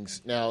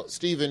things. Now,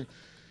 Stephen,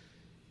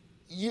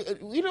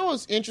 you know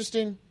what's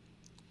interesting?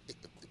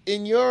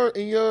 In our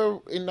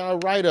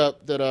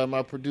write-up that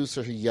my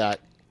producer Hayat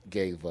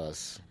gave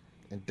us,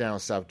 and Down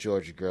South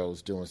Georgia Girl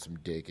was doing some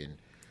digging,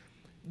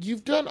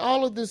 you've done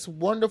all of this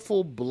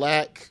wonderful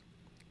black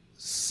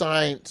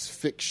science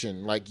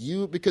fiction,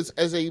 because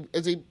as a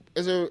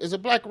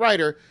black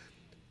writer,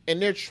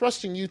 and they're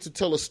trusting you to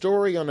tell a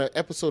story on an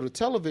episode of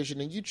television,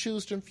 and you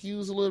choose to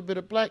infuse a little bit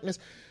of blackness.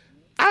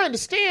 I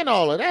understand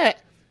all of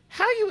that.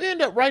 How you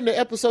end up writing an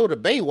episode of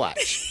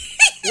Baywatch?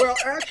 Well,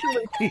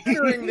 actually,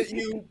 considering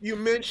that you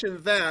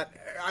mentioned that,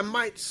 I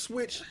might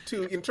switch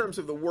to, in terms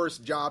of the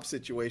worst job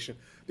situation,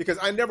 because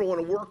I never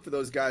want to work for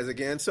those guys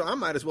again, so I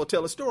might as well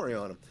tell a story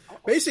on them.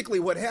 Basically,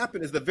 what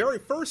happened is the very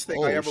first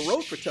thing I ever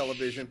wrote for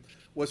television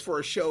was for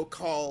a show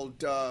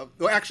called,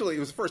 actually, it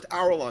was the first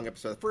hour-long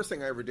episode. The first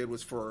thing I ever did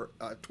was for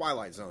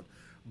Twilight Zone.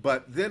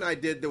 But then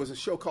there was a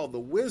show called The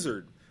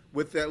Wizard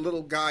with that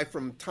little guy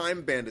from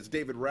Time Bandits,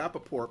 David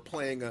Rappaport,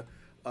 playing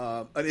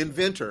an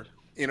inventor,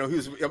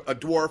 who's a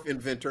dwarf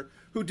inventor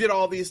who did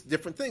all these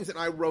different things. And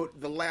I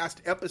wrote the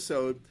last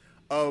episode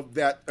of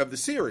the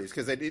series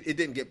because it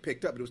didn't get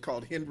picked up. It was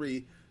called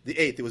Henry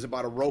VIII. It was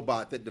about a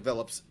robot that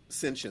develops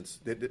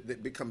sentience,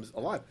 that becomes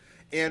alive.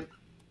 And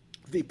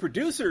the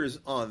producers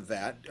on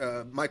that,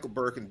 Michael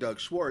Burke and Doug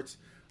Schwartz,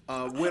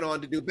 went on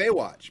to do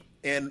Baywatch.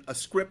 And a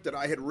script that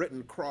I had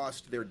written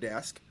crossed their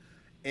desk.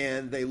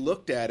 And they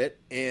looked at it,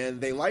 and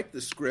they liked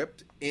the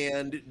script,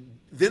 and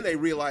then they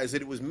realized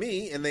that it was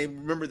me, and they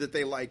remembered that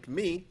they liked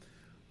me.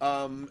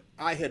 I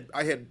had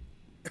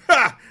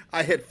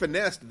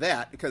finessed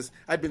that because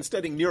I'd been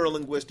studying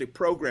neurolinguistic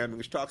programming,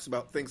 which talks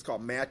about things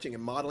called matching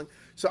and modeling.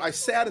 So I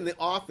sat in the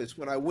office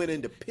when I went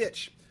in to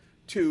pitch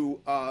to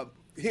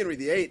Henry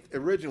VIII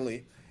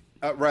originally,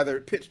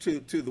 pitch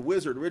to the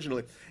Wizard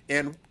originally,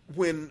 and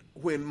when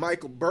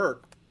Michael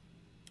Burke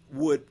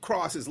would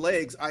cross his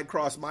legs, I'd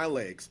cross my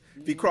legs.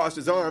 If he crossed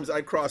his arms,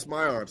 I'd cross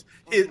my arms.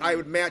 I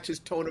would match his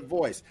tone of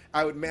voice.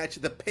 I would match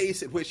the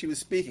pace at which he was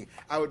speaking.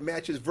 I would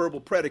match his verbal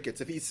predicates.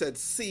 If he said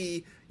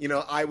see,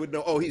 I would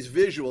know, he's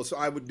visual, so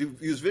I would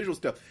use visual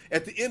stuff.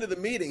 At the end of the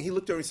meeting, he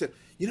looked over and said,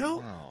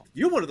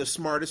 you're one of the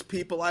smartest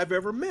people I've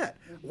ever met.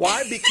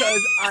 Why?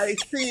 Because I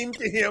seem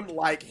to him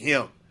like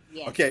him.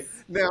 Yes. Okay,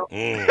 now...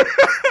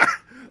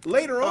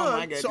 Later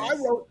on, so I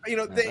wrote,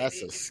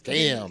 that's a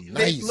scam.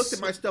 They Nice. looked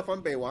at my stuff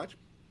on Baywatch.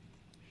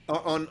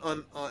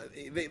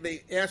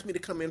 They asked me to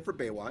come in for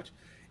Baywatch,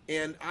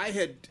 and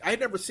I'd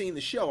never seen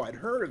the show. I'd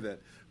heard of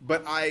it,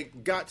 but I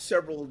got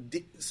several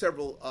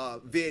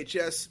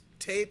VHS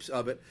tapes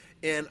of it,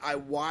 and I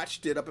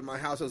watched it up in my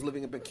house. I was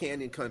living up in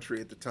Canyon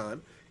Country at the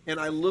time, and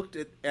I looked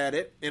at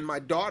it, and my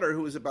daughter,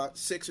 who was about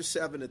 6 or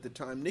 7 at the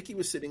time, Nikki,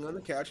 was sitting on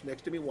the couch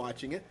next to me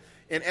watching it.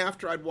 And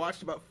after I'd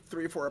watched about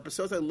 3 or 4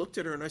 episodes, I looked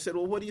at her and I said,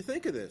 well, what do you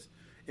think of this?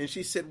 And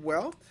she said,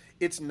 well,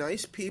 it's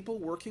nice people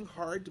working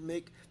hard to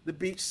make the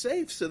beach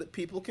safe so that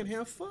people can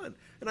have fun.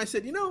 And I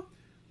said,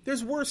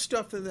 there's worse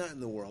stuff than that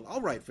in the world.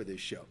 I'll write for this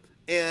show.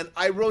 And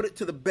I wrote it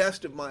to the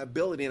best of my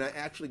ability, and I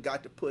actually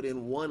got to put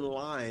in one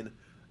line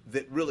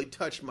that really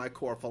touched my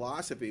core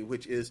philosophy,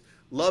 which is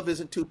love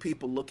isn't 2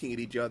 people looking at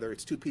each other,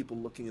 it's 2 people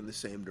looking in the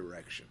same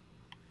direction.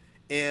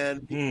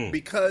 And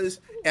because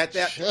at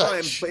that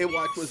time,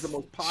 Baywatch was the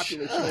most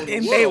popular show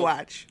in the world.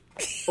 Baywatch.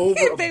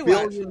 Over a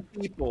billion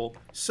people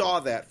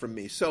saw that from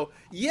me. So,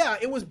 yeah,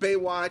 it was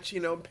Baywatch,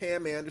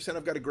 Pam Anderson.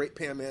 I've got a great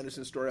Pam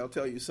Anderson story I'll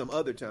tell you some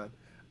other time.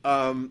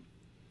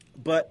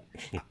 But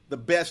the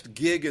best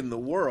gig in the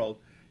world.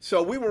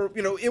 So we were,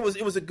 it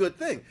was a good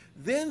thing.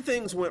 Then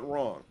things went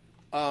wrong.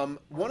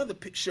 One of the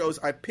shows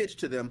I pitched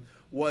to them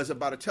was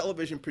about a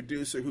television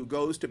producer who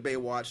goes to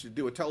Baywatch to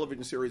do a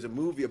television series, a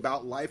movie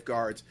about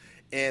lifeguards,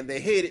 and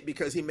they hate it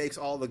because he makes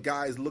all the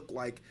guys look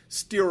like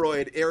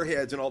steroid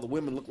airheads and all the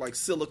women look like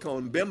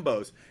silicone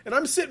bimbos. And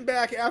I'm sitting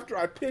back after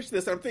I pitched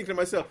this, and I'm thinking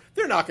to myself,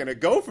 they're not going to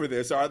go for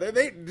this, are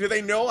they? Do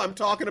they know I'm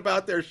talking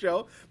about their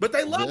show? But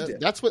they loved it.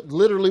 That's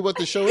literally what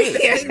the show is.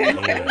 They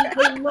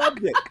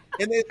loved it.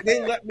 And they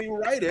let me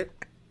write it,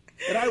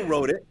 and I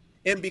wrote it.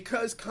 And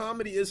because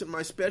comedy isn't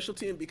my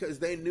specialty and because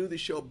they knew the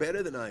show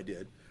better than I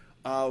did,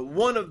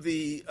 one of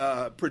the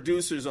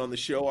producers on the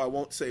show, I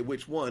won't say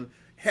which one,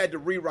 had to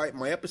rewrite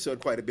my episode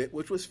quite a bit,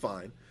 which was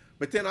fine.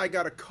 But then I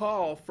got a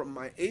call from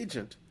my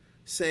agent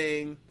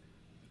saying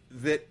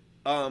that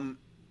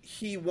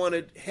he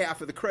wanted half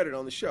of the credit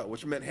on the show,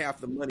 which meant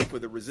half the money for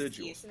the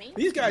residual.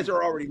 These guys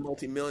are already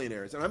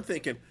multimillionaires, and I'm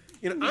thinking,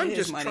 I'm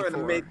just trying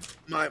to make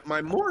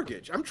my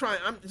mortgage. I'm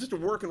just a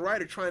working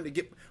writer trying to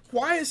get.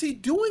 Why is he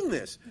doing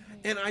this?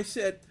 And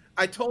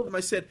I told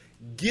him,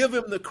 give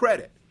him the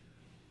credit.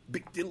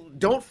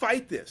 Don't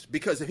fight this,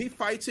 because if he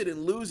fights it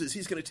and loses,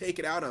 he's going to take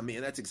it out on me,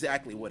 and that's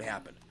exactly what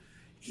happened.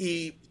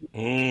 He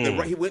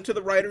went to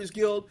the Writers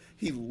Guild.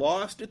 He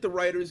lost at the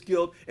Writers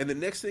Guild, and the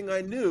next thing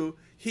I knew,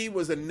 he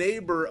was a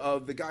neighbor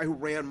of the guy who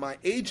ran my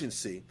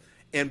agency,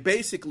 and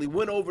basically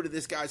went over to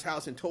this guy's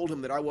house and told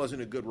him that I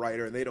wasn't a good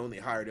writer and they'd only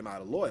hired him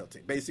out of loyalty,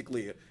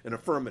 basically an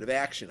affirmative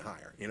action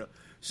hire.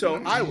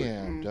 So I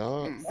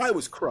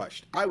was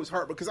crushed. I was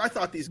heartbroken because I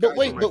thought these guys.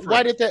 But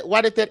why did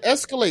that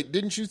escalate?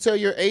 Didn't you tell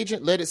your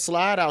agent, let it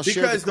slide? I'll share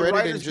the credit. Because the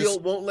Writers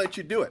Guild won't let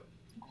you do it.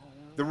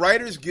 The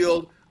Writers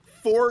Guild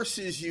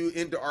forces you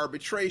into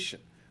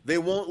arbitration. They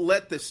won't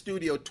let the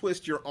studio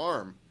twist your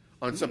arm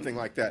on something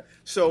like that.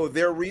 So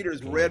their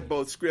readers read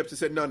both scripts and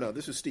said, no,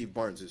 this is Steve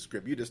Barnes'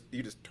 script. You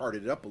just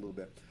tarted it up a little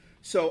bit.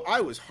 So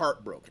I was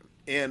heartbroken.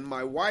 And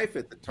my wife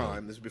at the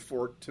time, this is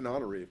before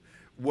Tananarive,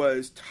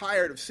 was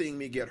tired of seeing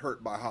me get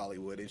hurt by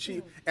Hollywood. And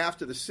she,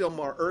 after the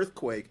Sylmar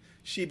earthquake,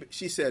 she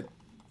said,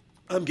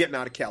 I'm getting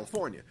out of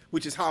California,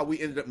 which is how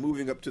we ended up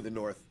moving up to the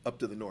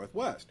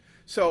Northwest.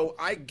 So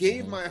I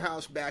gave my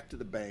house back to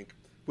the bank,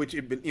 which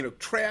had been,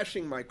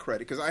 trashing my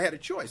credit, because I had a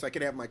choice. I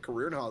could have my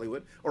career in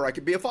Hollywood, or I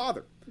could be a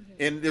father.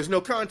 And there's no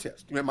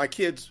contest. My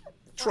kids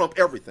trump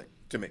everything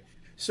to me.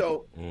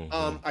 So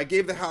I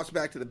gave the house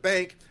back to the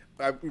bank.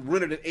 I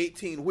rented an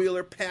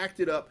 18-wheeler, packed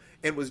it up,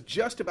 and was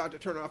just about to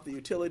turn off the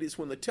utilities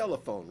when the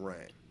telephone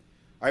rang.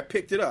 I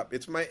picked it up.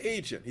 It's my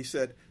agent. He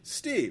said,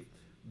 Steve,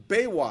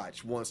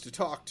 Baywatch wants to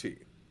talk to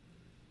you.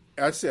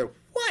 I said,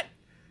 what?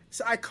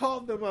 So I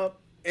called them up,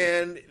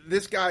 and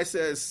this guy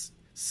says,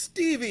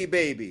 Stevie,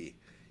 baby.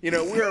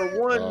 We're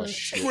one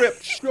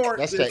script short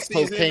this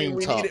season, and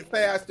we need it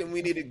fast, and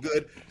we need it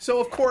good.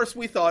 So, of course,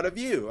 we thought of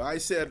you. I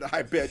said,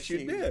 I bet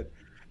you did.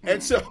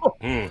 And so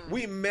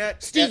we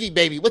met. Stevie,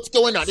 baby, what's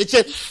going on? It's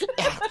just.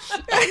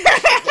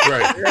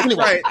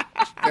 Right.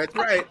 That's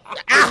right.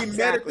 We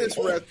met at this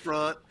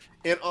restaurant,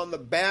 and on the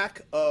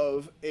back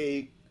of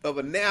a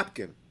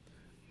napkin,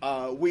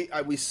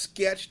 we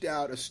sketched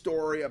out a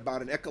story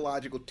about an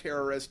ecological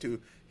terrorist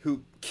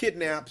who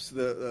kidnaps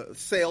the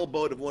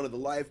sailboat of one of the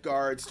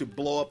lifeguards to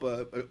blow up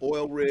an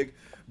oil rig.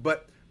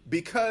 But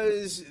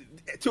because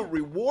to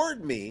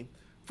reward me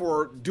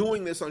for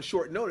doing this on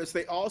short notice,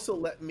 they also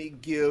let me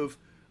give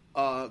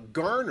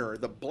Garner,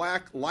 the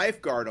black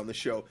lifeguard on the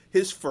show,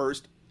 his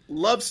first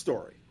love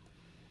story.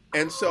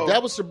 And so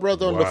that was the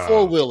brother on the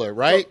 4-wheeler,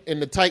 right? In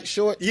the tight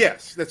shorts?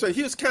 Yes, that's right.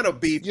 He was kind of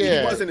beefy.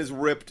 Yeah. He wasn't as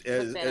ripped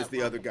as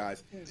the other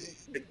guys.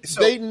 So,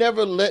 they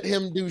never let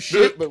him do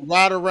shit but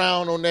ride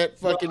around on that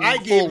fucking 4-wheeler.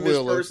 I gave him his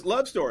first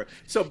love story.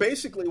 So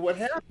basically what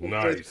happened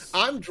is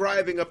I'm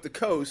driving up the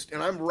coast,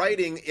 and I'm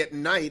writing at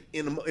night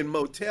in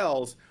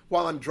motels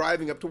while I'm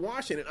driving up to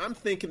Washington. I'm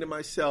thinking to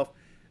myself,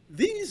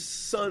 these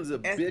sons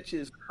of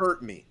bitches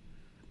hurt me.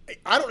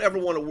 I don't ever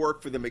want to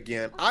work for them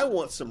again. I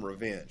want some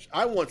revenge.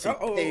 I want some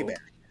payback.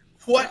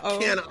 What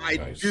can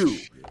I do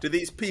to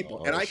these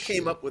people? And I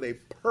came up with a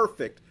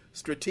perfect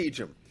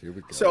stratagem.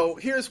 So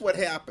here's what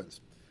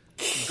happens.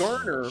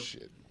 Garner,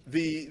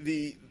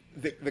 the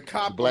the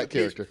cop, black on the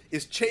beach, character,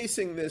 is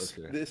chasing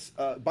this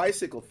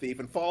bicycle thief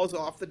and falls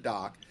off the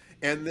dock,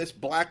 and this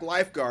black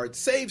lifeguard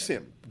saves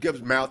him,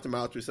 gives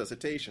mouth-to-mouth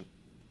resuscitation.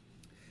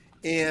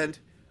 And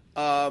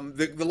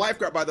the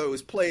lifeguard, by the way,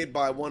 was played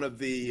by one of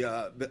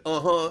the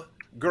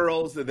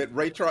girls that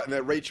Ray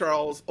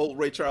Charles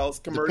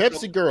commercial, the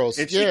Pepsi girls,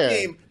 and she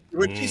came.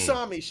 When she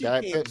saw me, she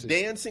came Pepsi.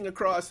 dancing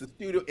across the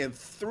studio and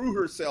threw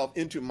herself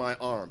into my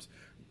arms.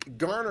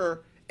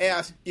 Garner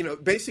asked,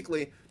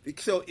 basically,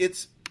 so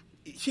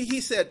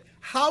he said,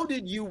 how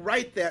did you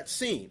write that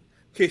scene?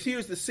 Because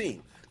here's the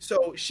scene.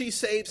 So she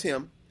saves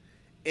him,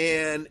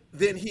 and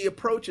then he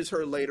approaches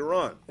her later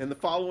on, and the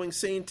following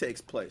scene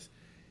takes place.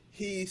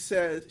 She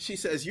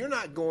says, you're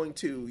not going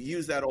to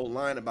use that old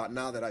line about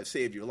now that I've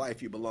saved your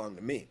life, you belong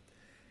to me.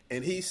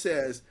 And he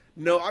says,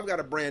 no, I've got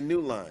a brand new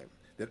line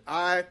that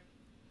I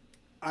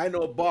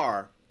know a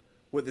bar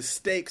where the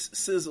steaks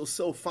sizzle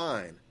so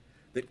fine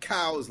that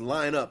cows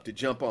line up to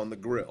jump on the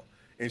grill.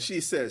 And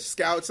she says,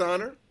 Scout's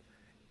honor?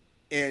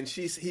 And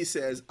he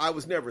says, I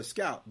was never a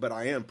scout, but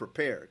I am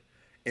prepared.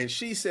 And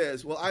she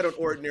says, well, I don't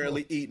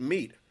ordinarily eat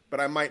meat, but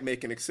I might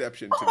make an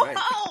exception tonight.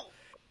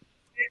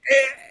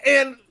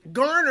 And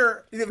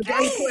Garner, the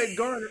guy who played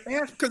Garner,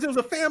 asked, because it was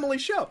a family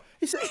show.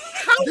 He said,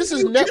 this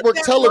is network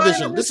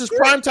television. This is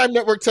primetime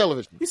network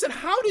television. He said,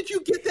 how did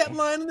you get that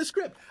line in the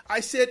script? I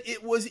said,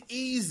 it was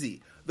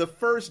easy. The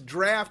first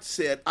draft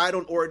said, I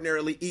don't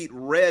ordinarily eat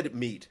red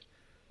meat.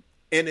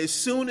 And as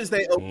soon as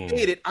they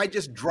okayed it, I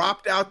just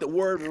dropped out the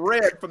word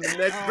red from the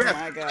next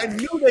draft. I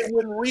knew they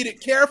wouldn't read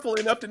it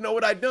carefully enough to know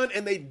what I'd done,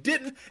 and they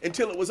didn't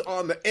until it was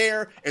on the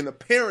air, and the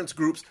parents'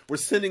 groups were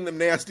sending them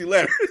nasty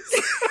letters.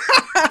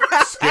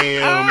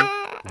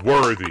 Scam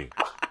worthy.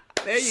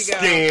 There you go.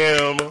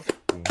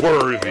 Scam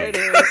worthy. There it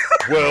is.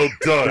 Well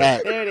done.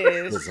 That there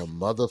it is. was a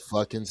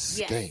motherfucking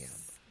scam.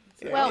 Yes.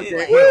 Well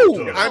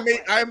done.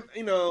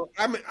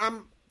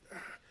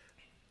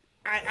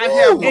 I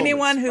have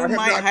anyone who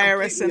might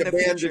hire us in the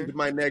future. Abandoned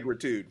my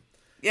negritude.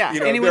 Yeah,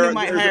 anyone who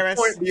might hire us,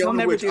 we'll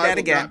never do that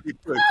again.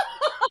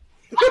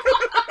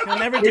 We'll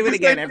never do it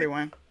again,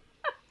 everyone.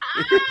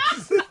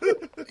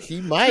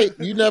 He might.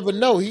 You never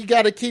know. He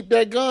got to keep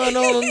that gun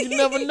on him. You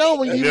never know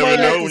when you might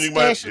have to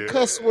stash a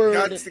cuss word.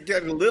 Got to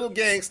get a little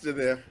gangster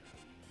there.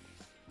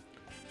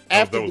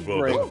 After the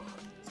break.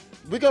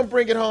 We're going to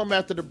bring it home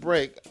after the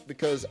break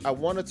because I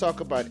want to talk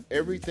about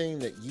everything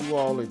that you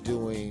all are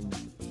doing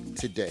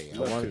today. I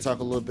want to talk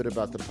a little bit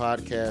about the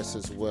podcast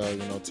as well.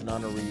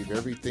 Tananarive,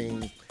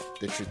 everything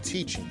that you're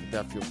teaching,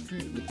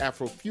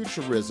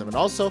 Afrofuturism. And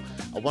also,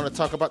 I want to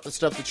talk about the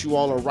stuff that you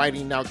all are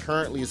writing now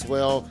currently as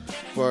well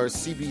for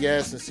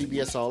CBS and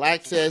CBS All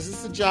Access.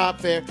 It's a job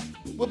fair.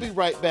 We'll be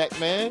right back,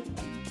 man.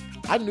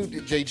 I knew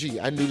that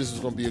I knew this was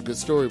going to be a good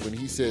story when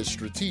he said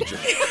strategic.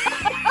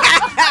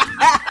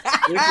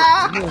 You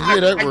don't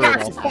hear that word. I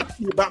got to talk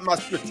to you about my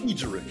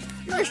strategery.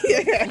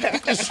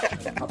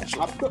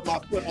 I put my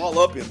foot all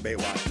up in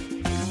Baywatch.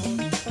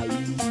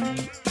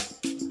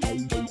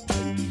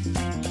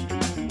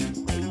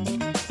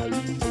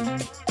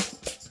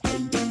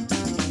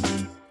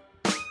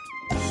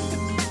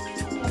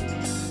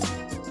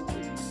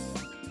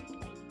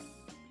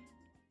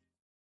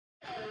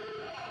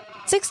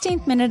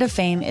 16th Minute of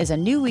Fame is a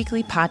new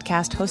weekly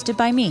podcast hosted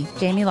by me,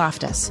 Jamie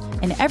Loftus.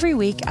 And every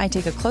week, I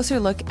take a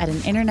closer look at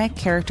an internet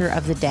character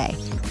of the day.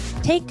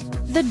 Take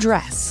the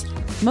dress.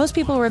 Most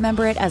people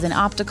remember it as an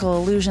optical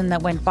illusion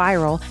that went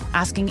viral,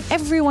 asking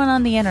everyone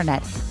on the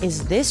internet,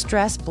 is this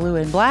dress blue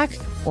and black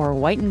or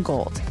white and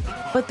gold?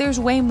 But there's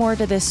way more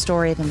to this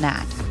story than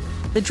that.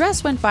 The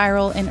dress went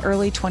viral in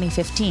early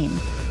 2015,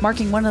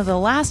 marking one of the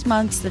last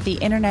months that the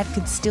internet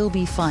could still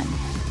be fun.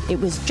 It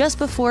was just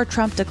before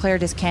Trump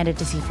declared his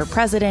candidacy for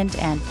president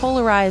and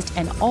polarized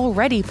an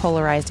already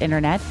polarized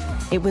internet.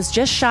 It was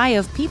just shy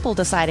of people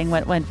deciding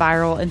what went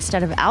viral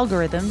instead of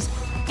algorithms,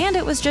 and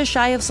it was just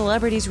shy of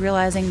celebrities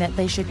realizing that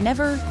they should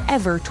never,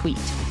 ever tweet.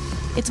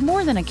 It's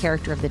more than a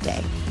character of the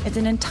day. It's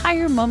an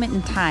entire moment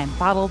in time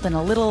bottled in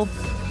a little,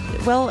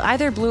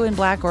 either blue and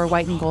black or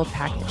white and gold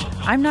package.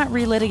 I'm not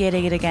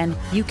relitigating it again.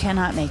 You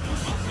cannot make me.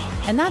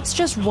 And that's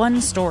just one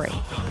story.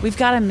 We've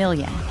got a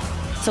million.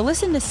 So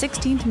listen to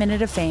 16th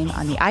Minute of Fame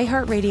on the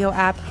iHeartRadio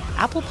app,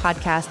 Apple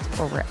Podcasts,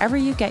 or wherever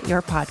you get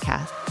your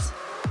podcasts.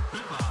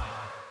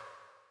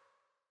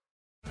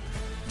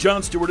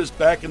 Jon Stewart is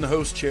back in the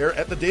host chair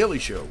at The Daily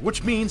Show,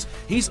 which means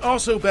he's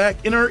also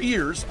back in our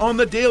ears on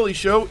The Daily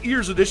Show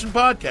Ears Edition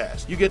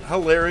podcast. You get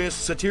hilarious,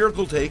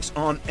 satirical takes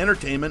on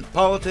entertainment,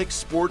 politics,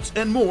 sports,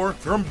 and more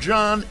from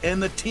Jon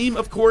and the team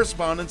of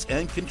correspondents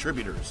and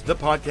contributors. The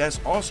podcast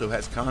also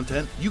has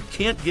content you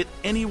can't get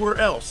anywhere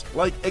else,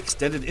 like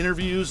extended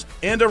interviews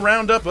and a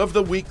roundup of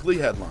the weekly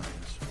headlines.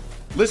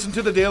 Listen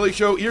to The Daily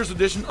Show Ears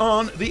Edition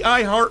on the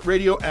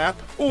iHeartRadio app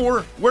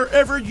or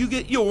wherever you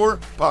get your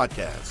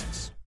podcasts.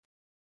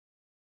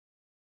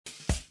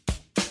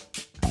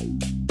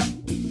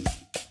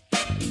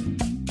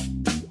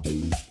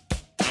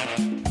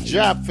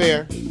 Job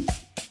fair.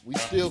 We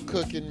still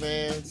cooking,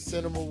 man.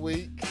 Cinema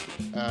week.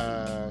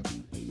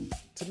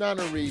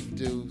 Tananarive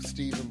do,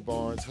 Stephen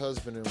Barnes,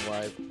 husband and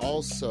wife,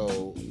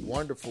 also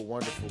wonderful,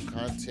 wonderful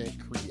content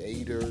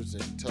creators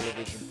and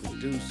television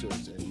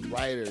producers and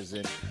writers.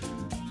 And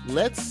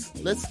let's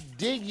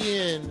dig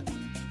in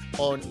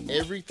on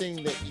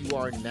everything that you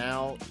are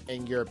now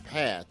and your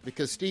path.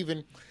 Because,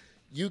 Stephen,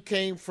 you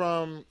came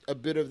from a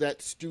bit of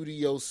that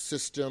studio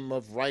system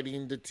of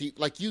writing the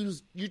like you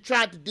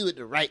tried to do it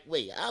the right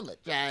way. I'm gonna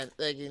try and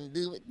fucking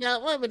do it.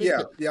 No,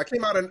 I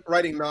came out of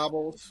writing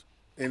novels,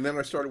 and then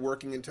I started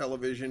working in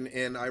television,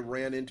 and I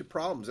ran into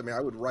problems. I mean,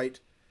 I would write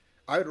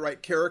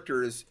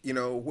characters,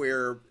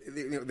 where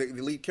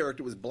the lead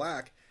character was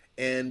black,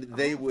 and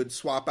they would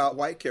swap out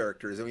white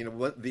characters. I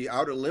mean, the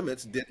Outer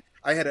Limits did.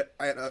 I had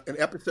an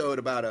episode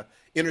about a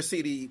inner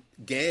city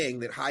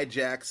gang that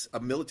hijacks a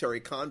military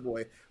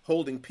convoy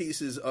holding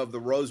pieces of the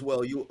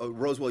Roswell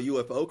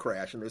UFO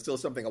crash, and there's still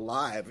something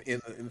alive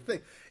in the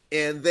thing.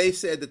 And they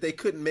said that they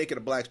couldn't make it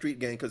a black street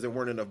gang because there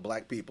weren't enough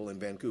black people in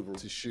Vancouver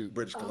to shoot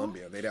British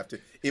Columbia. They'd have to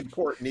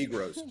import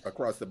Negroes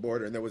across the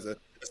border, and there was a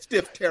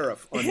stiff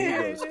tariff on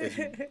Negroes as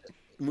you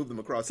move them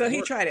across the border. So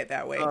he tried it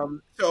that way.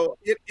 So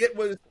it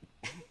was...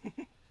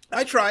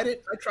 I tried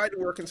it. I tried to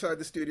work inside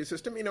the studio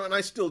system, and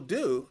I still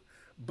do.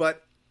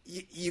 But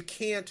you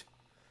can't.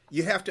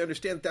 You have to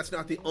understand that's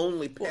not the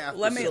only path.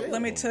 Well,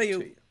 let me tell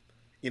you.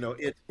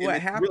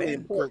 What happened. Really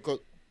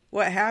important.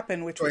 What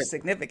happened, which was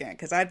significant,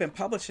 because I'd been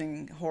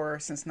publishing horror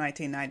since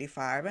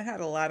 1995. I had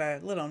a lot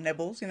of little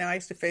nibbles. I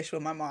used to fish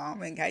with my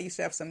mom, and I used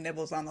to have some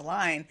nibbles on the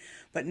line,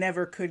 but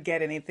never could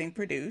get anything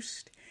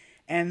produced.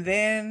 And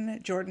then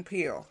Jordan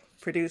Peele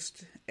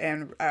produced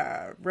and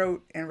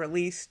wrote and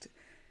released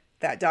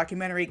that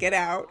documentary Get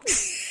Out,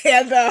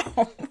 and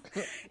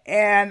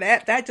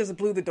that just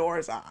blew the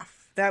doors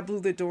off. That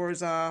blew the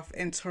doors off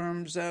in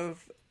terms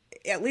of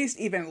at least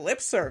even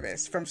lip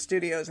service from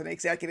studios and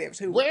executives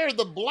who... Where are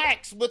the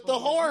blacks with the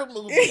horror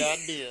movie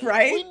idea?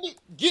 Right?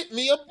 Get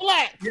me a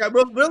black. Yeah,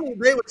 well, really,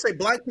 they would say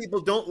black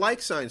people don't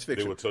like science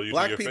fiction. They would tell you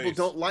black to your people face.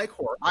 don't like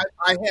horror.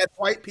 I had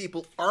white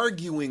people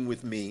arguing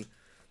with me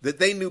that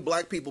they knew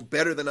black people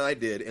better than I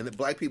did, and that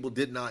black people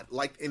did not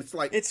like... And it's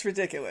like... It's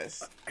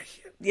ridiculous.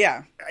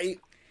 Yeah.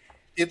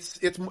 It's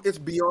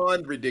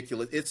beyond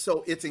ridiculous. It's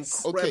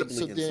incredibly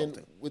insulting.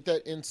 Then with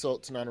that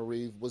insult,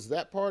 Tananarive, was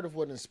that part of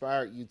what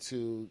inspired you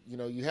to,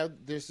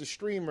 there's the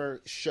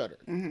streamer Shudder,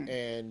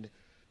 and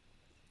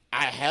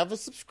I have a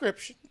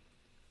subscription.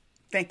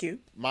 Thank you.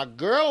 My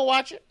girl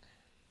watch it.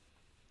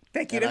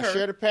 Thank you and to her. I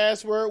share the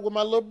password with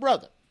my little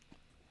brother.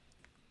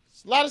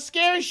 There's a lot of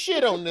scary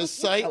shit on this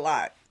site. A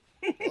lot.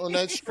 On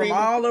that stream. From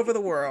all over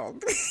the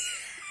world.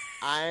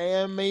 I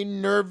am a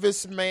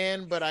nervous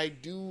man, but I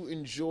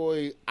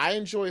enjoy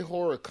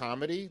horror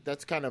comedy.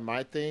 That's kind of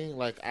my thing.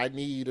 Like, I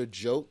need a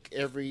joke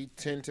every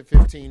 10 to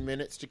 15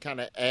 minutes to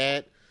kind of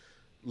add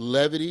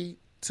levity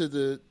to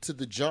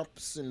the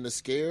jumps and the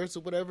scares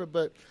or whatever.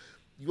 But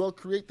you all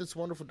create this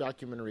wonderful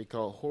documentary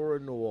called Horror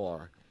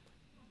Noir.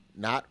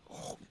 Not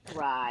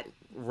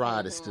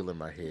Rod is still in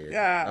my head.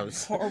 Yeah,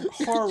 horror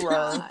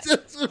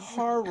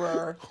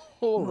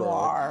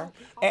noir.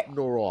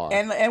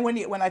 And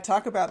when I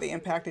talk about the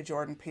impact of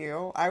Jordan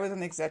Peele, I was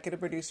an executive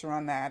producer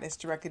on that. It's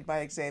directed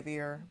by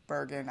Xavier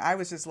Bergen. I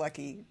was just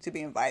lucky to be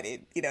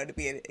invited, to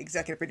be an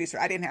executive producer.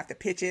 I didn't have to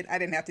pitch it. I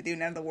didn't have to do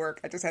none of the work.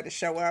 I just had to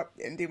show up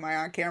and do my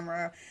on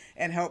camera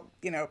and help,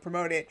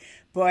 promote it.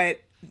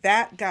 But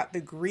that got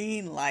the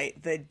green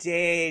light the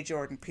day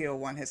Jordan Peele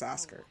won his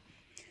Oscar.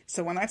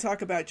 So when I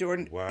talk about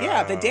Jordan,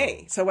 the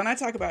day. So when I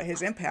talk about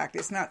his impact,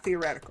 it's not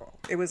theoretical.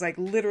 It was like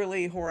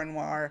literally horror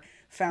noir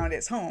found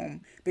its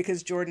home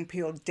because Jordan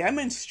Peele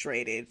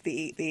demonstrated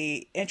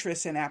the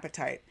interest and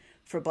appetite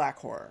for black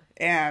horror.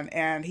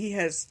 And he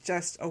has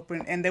just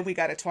opened, and then we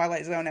got a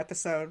Twilight Zone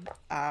episode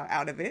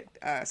out of it.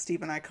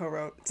 Steve and I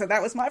co-wrote. So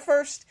that was my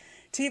first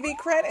TV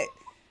credit.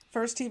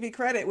 First TV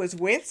credit was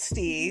with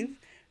Steve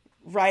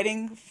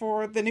writing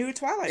for the new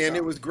Twilight Zone. And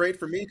it was great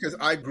for me because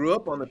I grew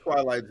up on the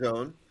Twilight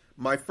Zone.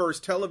 My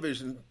first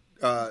television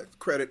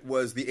credit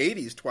was the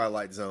 80s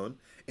Twilight Zone.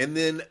 And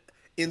then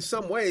in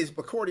some ways,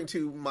 according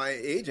to my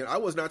agent, I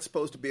was not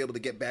supposed to be able to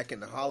get back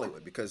into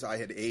Hollywood because I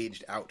had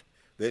aged out.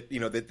 That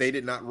that they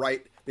did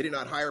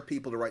not hire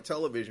people to write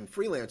television,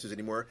 freelancers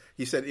anymore.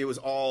 He said it was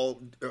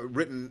all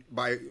written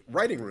by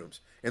writing rooms.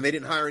 And they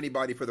didn't hire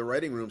anybody for the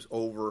writing rooms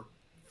over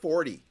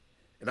 40.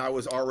 And I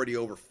was already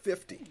over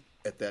 50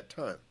 at that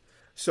time.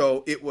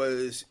 So it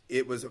was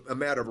a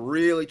matter of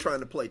really trying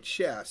to play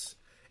chess.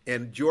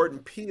 And Jordan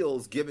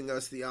Peele's giving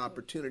us the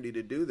opportunity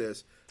to do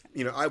this.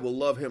 I will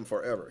love him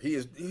forever.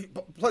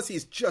 Plus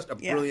he's just a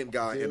brilliant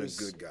guy and a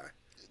good guy.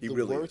 He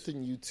really is. The worth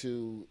in you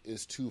two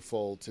is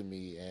twofold to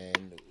me,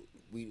 and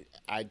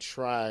I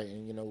try,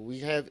 and we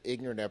have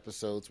ignorant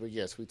episodes where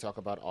yes, we talk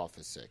about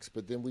office sex,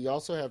 but then we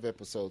also have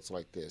episodes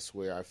like this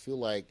where I feel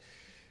like,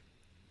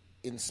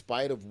 in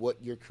spite of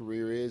what your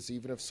career is,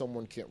 even if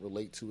someone can't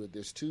relate to it,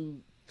 there's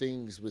two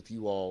things with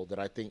you all that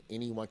I think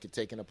anyone could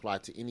take and apply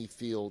to any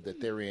field that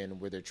they're in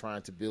where they're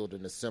trying to build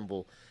and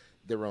assemble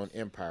their own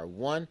empire.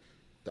 One,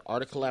 the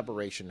art of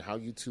collaboration, how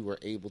you two are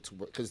able to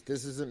work, because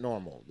this isn't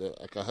normal.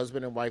 Like a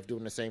husband and wife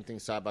doing the same thing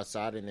side by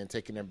side and then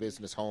taking their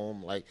business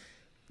home. Like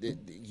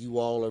you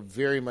all are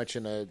very much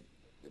in a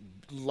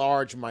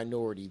large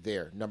minority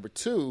there. Number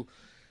two,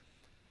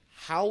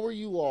 how are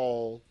you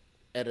all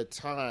at a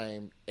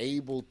time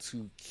able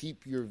to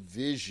keep your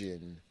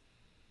vision?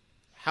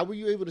 How were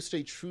you able to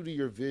stay true to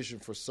your vision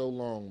for so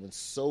long when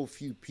so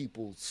few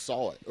people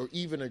saw it or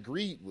even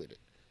agreed with it?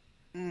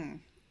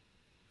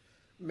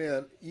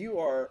 Man,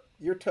 you're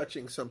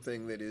touching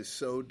something that is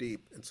so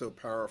deep and so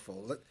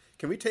powerful.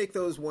 Can we take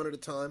those one at a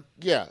time?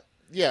 Yeah.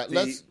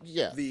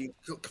 The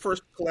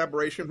first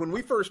collaboration, when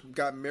we first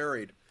got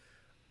married,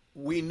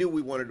 we knew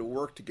we wanted to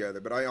work together,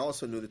 but I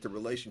also knew that the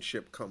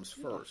relationship comes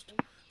first.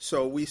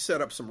 So we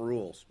set up some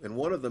rules, and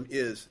one of them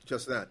is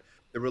just that.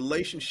 The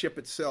relationship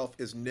itself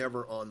is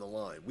never on the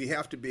line. We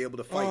have to be able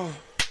to fight.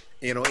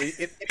 You know,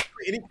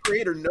 any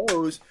creator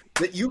knows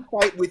that you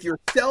fight with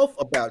yourself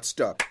about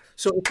stuff.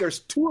 So if there's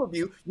two of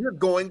you, you're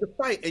going to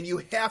fight, and you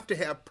have to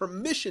have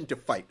permission to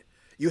fight.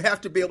 You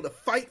have to be able to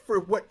fight for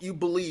what you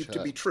believe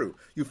to be true.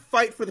 You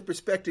fight for the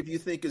perspective you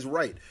think is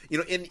right. You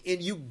know, and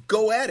you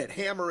go at it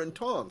hammer and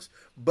tongs.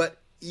 But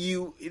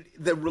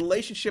the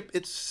relationship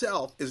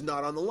itself is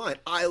not on the line.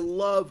 I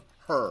love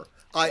her.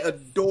 I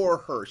adore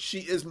her. She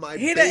is my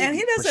baby. And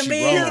he doesn't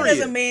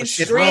mean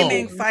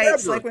screaming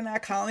fights like we're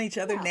not calling each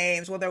other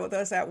names. Well, there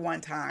was that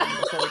one time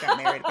before we got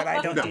married, but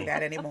I don't do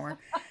that anymore.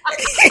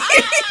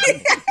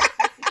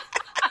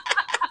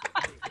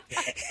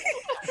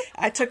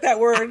 I took that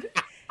word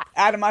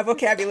out of my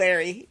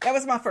vocabulary. That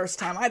was my first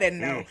time. I didn't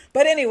know.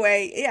 But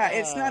anyway, yeah,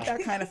 it's not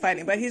that kind of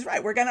fighting. But he's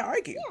right. We're going to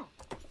argue.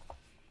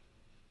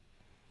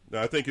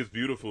 No, I think it's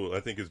beautiful.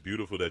 I think it's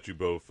beautiful that you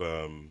both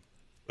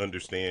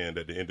understand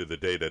at the end of the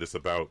day that it's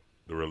about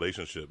the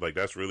relationship. Like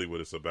that's really what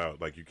it's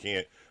about. Like you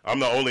can't. I'm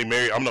the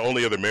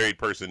only other married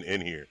person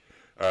in here.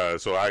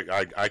 So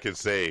I can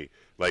say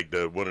like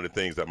one of the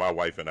things that my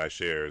wife and I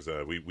share is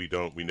we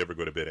never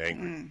go to bed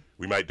angry.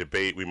 We might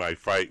debate, we might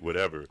fight,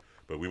 whatever,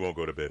 but we won't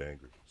go to bed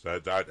angry. So I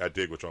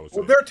dig what y'all was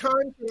saying. Well, there are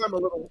times when I'm a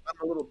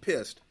little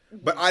pissed,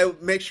 but I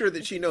make sure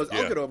that she knows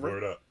I'll get over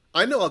it.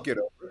 I know I'll get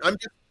over it. I'm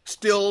just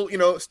still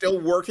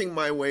working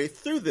my way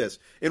through this.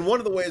 And one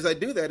of the ways I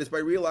do that is by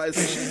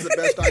realizing she's the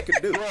best I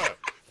could do.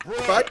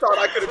 If I thought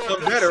I could have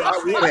done better,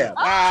 I would have.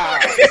 I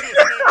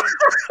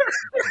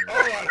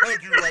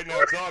hug you right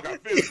now, dog. I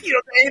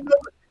feel it.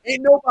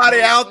 Ain't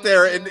nobody out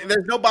there, and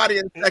there's nobody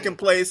in second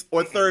place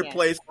or third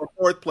place or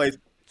fourth place.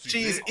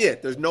 She's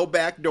it. There's no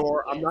back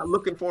door. I'm not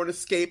looking for an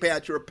escape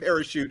hatch or a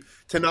parachute.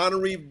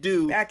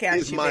 Tananarive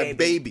is my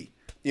baby.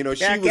 You know,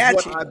 she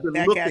was what I've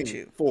been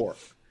looking for.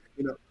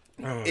 You know,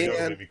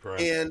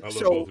 and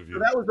so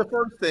that was the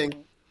first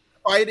thing.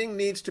 Fighting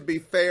needs to be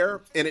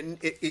fair, and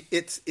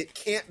it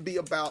can't be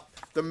about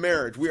the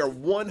marriage. We are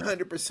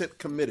 100%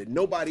 committed.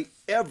 Nobody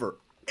ever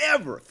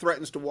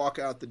threatens to walk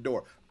out the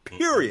door.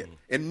 Period.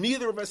 And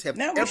neither of us have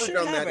ever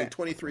done that in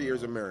 23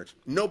 years of marriage.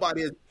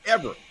 Nobody has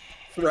ever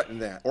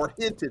threatened that or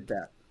hinted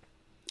that.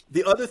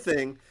 The other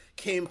thing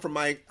came from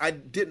I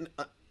did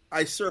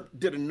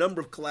a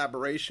number of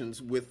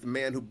collaborations with the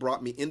man who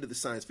brought me into the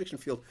science fiction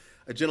field,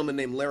 a gentleman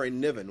named Larry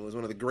Niven, who was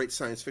one of the great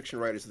science fiction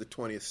writers of the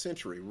 20th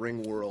century,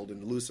 Ringworld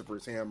and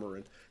Lucifer's Hammer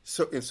and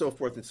so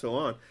forth and so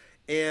on.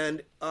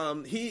 And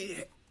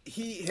he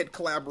had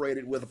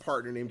collaborated with a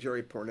partner named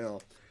Jerry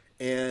Pornell.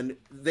 And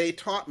they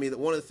taught me that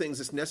one of the things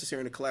that's necessary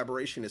in a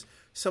collaboration is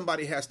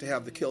somebody has to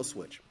have the kill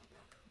switch.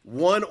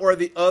 One or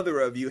the other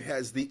of you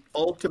has the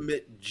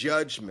ultimate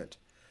judgment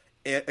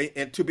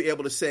and to be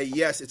able to say,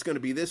 yes, it's going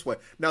to be this way.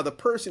 Now, the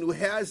person who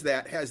has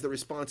that has the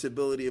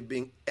responsibility of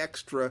being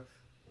extra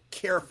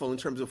careful in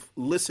terms of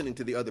listening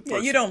to the other person.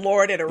 Yeah, you don't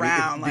lord it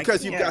around.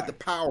 Because you've got the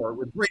power.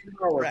 With great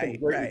power comes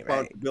great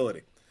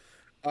responsibility.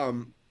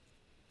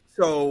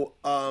 So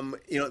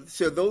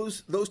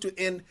those two,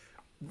 and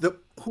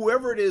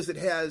whoever it is that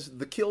has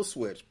the kill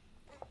switch,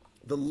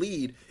 the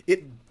lead,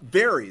 it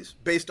varies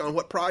based on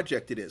what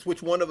project it is.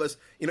 Which one of us,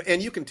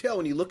 and you can tell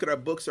when you look at our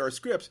books or our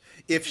scripts,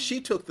 if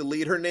she took the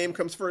lead, her name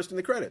comes first in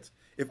the credits.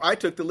 If I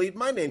took the lead,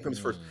 my name comes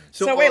first.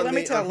 So wait, let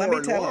me tell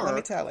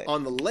it.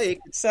 On the lake.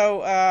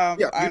 So on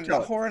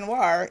the Horror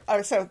Noir,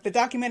 so the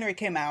documentary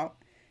came out,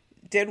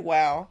 did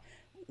well.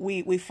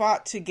 We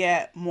fought to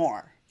get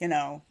more.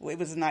 It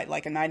was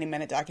like a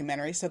 90-minute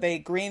documentary. So they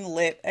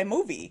greenlit a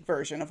movie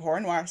version of Horror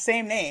Noir.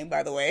 Same name,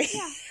 by the way.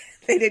 Yeah.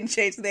 They didn't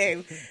change the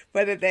name,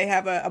 but they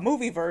have a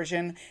movie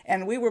version,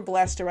 and we were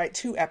blessed to write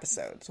 2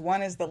 episodes.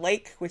 One is The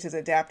Lake, which is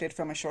adapted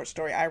from a short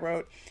story I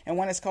wrote, and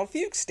one is called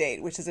Fugue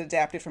State, which is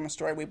adapted from a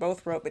story we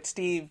both wrote, but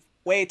Steve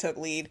Way took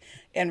lead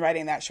in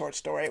writing that short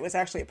story. It was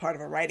actually a part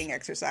of a writing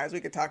exercise.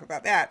 We could talk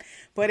about that.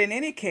 But in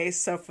any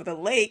case, so for The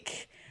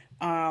Lake,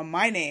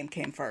 my name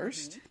came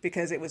first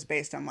because it was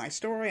based on my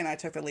story, and I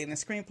took the lead in the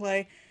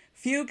screenplay.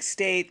 Fugue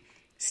State,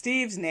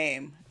 Steve's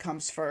name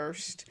comes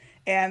first.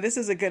 And this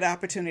is a good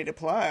opportunity to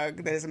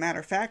plug. As a matter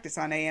of fact, it's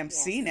on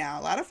AMC now.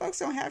 A lot of folks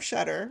don't have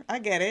Shudder. I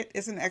get it.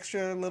 It's an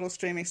extra little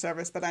streaming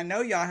service, but I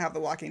know y'all have The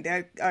Walking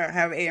Dead, or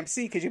have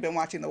AMC because you've been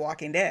watching The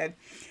Walking Dead.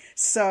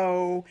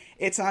 So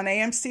it's on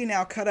AMC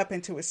now, cut up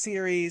into a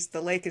series.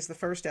 The Lake is the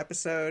first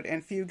episode,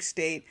 and Fugue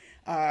State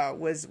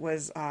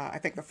was I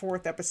think the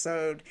fourth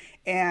episode.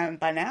 And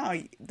by now,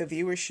 the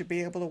viewers should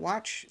be able to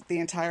watch the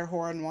entire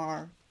horror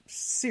noir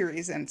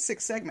series in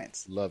 6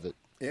 segments. Love it.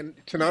 And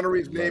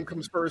Tananarive's name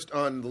comes first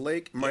on The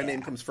Lake. My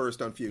name comes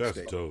first on Fugue State.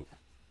 That's dope.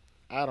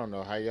 I don't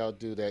know how y'all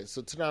do that.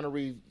 So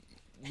Tananarive,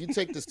 you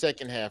take the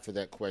second half of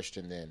that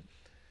question then.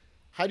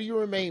 How do you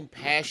remain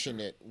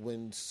passionate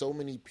when so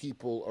many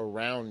people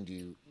around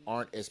you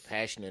aren't as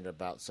passionate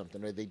about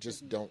something, or they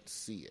just don't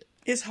see it?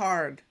 It's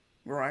hard,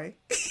 right?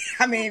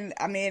 I mean,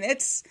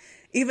 it's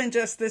even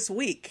just this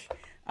week.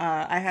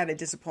 I had a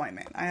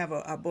disappointment. I have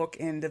a book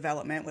in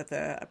development with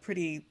a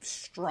pretty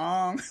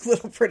strong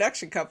little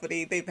production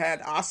company. They've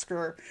had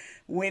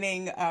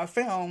Oscar-winning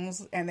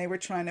films, and they were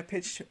trying to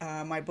pitch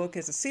my book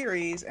as a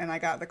series, and I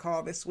got the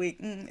call this week,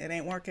 it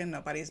ain't working,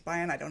 nobody's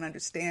buying, I don't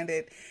understand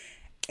it.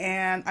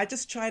 And I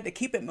just tried to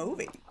keep it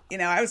moving. You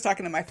know, I was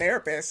talking to my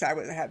therapist. I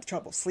had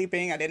trouble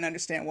sleeping. I didn't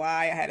understand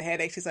why. I had a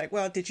headache. She's like,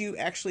 well, did you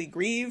actually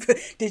grieve?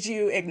 Did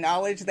you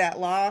acknowledge that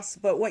loss?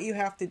 But what you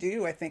have to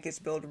do, I think, is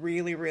build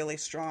really, really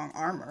strong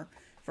armor,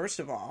 first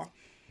of all,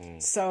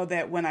 so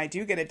that when I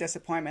do get a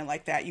disappointment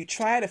like that, you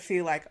try to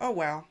feel like, oh,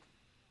 well,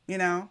 you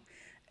know.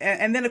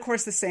 And then, of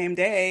course, the same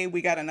day,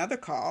 we got another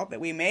call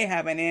that we may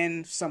have an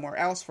in somewhere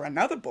else for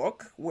another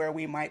book where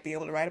we might be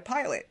able to write a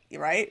pilot,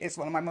 right? It's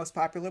one of my most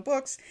popular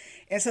books.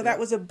 And so that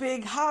was a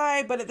big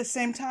high, but at the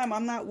same time,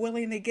 I'm not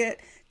willing to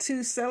get too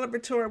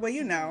celebratory. Well,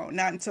 you know,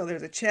 not until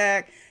there's a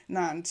check,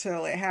 not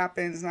until it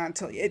happens, not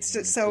until it's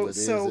just so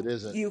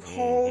you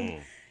hold.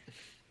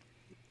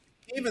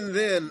 Even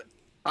then,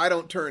 I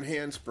don't turn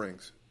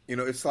handsprings. You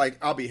know, it's like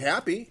I'll be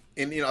happy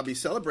and, you know, I'll be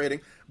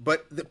celebrating,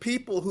 but the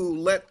people who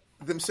let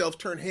themselves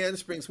turn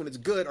handsprings when it's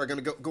good are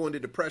going to go into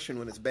depression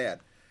when it's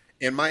bad.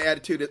 And my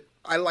attitude is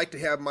I like to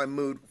have my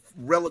mood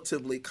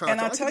relatively calm.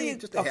 And I'll tell you,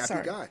 just a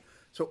happy guy.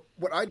 So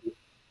what I do.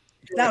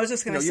 No, I was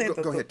just going to say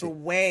the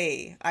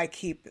way I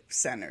keep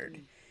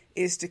centered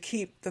is to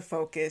keep the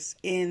focus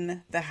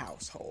in the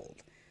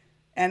household.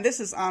 And this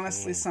is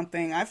honestly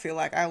something I feel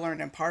like I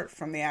learned in part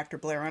from the actor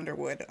Blair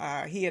Underwood.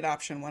 He had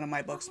optioned one of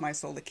my books, My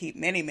Soul to Keep,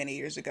 many, many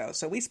years ago.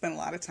 So we spent a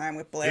lot of time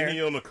with Blair. Isn't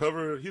he on the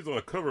cover? He's on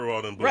the cover of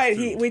all them books, right.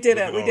 too. We did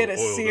a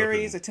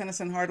series, a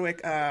Tennyson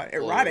Hardwick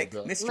erotic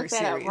mystery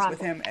series with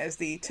him as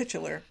the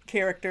titular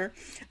character.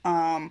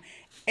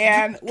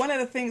 And one of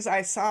the things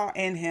I saw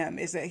in him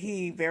is that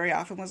he very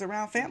often was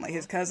around family.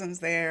 His cousins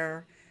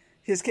there.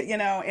 His kid, you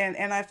know,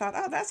 and I thought,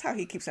 oh, that's how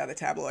he keeps out of the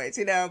tabloids,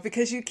 you know,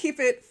 because you keep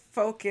it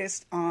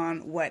focused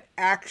on what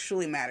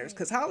actually matters.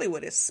 Because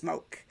Hollywood is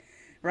smoke,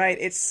 right?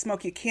 It's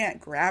smoke. You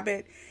can't grab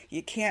it.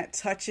 You can't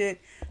touch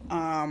it.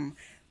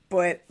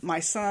 But my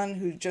son,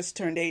 who just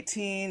turned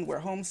 18,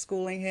 we're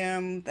homeschooling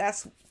him.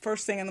 That's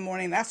first thing in the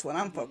morning. That's what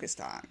I'm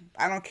focused on.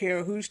 I don't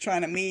care who's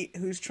trying to meet,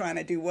 who's trying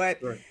to do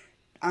what. Right.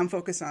 I'm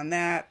focused on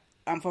that.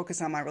 I'm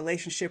focused on my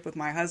relationship with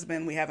my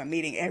husband. We have a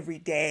meeting every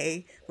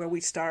day where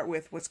we start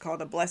with what's called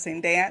a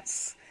blessing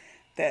dance,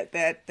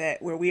 that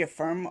where we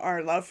affirm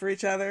our love for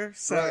each other.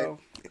 So,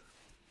 right.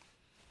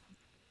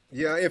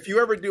 Yeah, if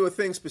you ever do a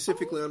thing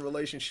specifically on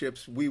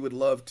relationships, we would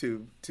love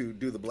to do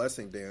the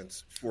blessing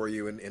dance for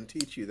you and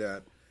teach you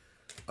that.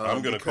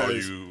 I'm gonna call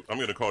you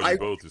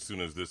both as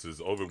soon as this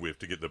is over with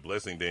to get the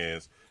blessing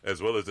dance,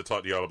 as well as to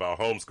talk to y'all about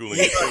homeschooling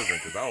your children,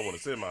 because I don't want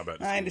to send mine back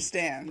to school. I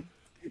understand.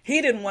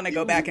 He didn't want to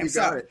go back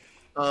himself.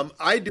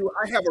 I do.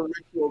 I have a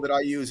ritual that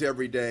I use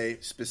every day,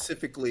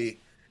 specifically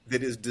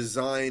that is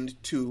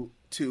designed to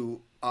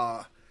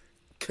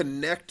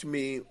connect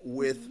me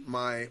with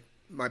my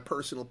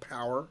personal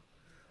power.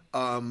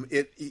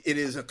 It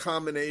is a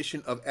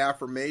combination of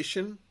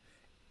affirmation,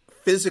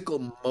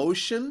 physical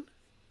motion,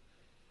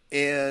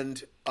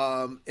 and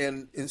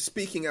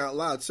speaking out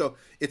loud. So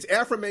it's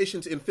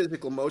affirmations in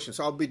physical motion.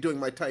 So I'll be doing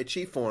my Tai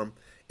Chi form,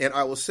 and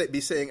I will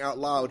be saying out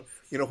loud,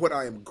 you know, what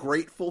I am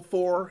grateful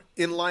for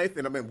in life,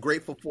 and I'm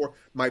grateful for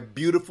my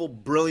beautiful,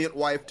 brilliant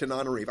wife,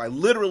 Tananarive. I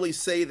literally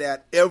say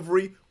that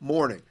every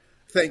morning.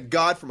 Thank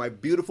God for my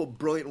beautiful,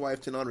 brilliant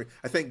wife, Tananarive.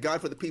 I thank God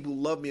for the people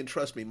who love me and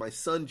trust me. My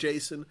son,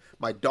 Jason,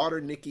 my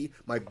daughter, Nikki,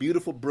 my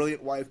beautiful,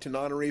 brilliant wife,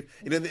 Tananarive.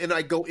 And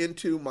I go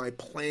into my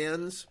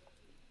plans,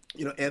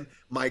 you know, and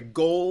my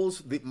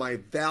goals, my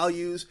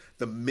values,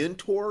 the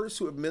mentors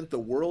who have meant the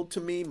world to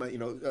me,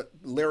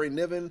 Larry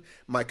Niven,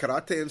 my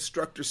karate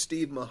instructor,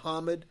 Steve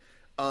Muhammad,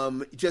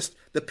 just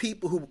the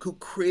people who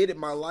created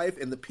my life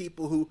and the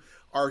people who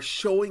are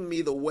showing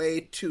me the way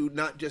to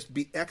not just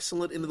be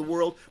excellent in the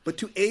world, but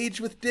to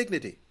age with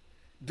dignity.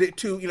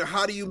 To, you know,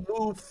 how do you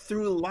move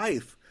through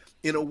life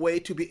in a way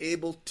to be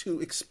able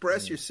to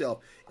express yourself,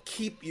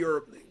 keep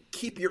your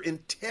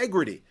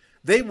integrity.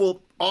 They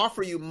will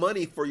offer you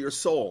money for your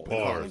soul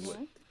in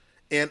Hollywood.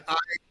 And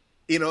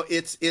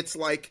it's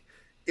like,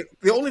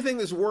 The only thing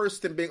that's worse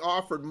than being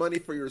offered money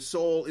for your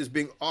soul is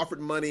being offered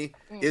money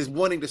is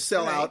wanting to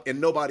sell out and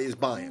nobody is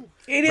buying.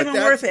 It ain't even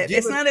worth it.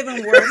 It's not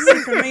even worth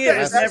it. For me, it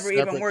was never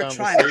even worth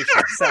trying to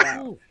sell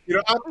out. You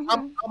know,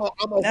 I'm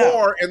a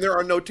whore and there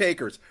are no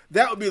takers.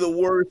 That would be the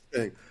worst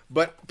thing.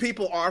 But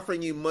people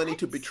offering you money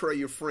to betray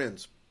your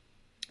friends,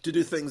 to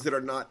do things that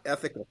are not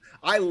ethical.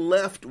 I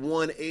left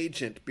one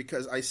agent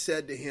because I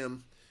said to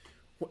him,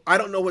 I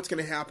don't know what's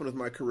going to happen with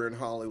my career in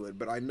Hollywood,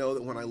 but I know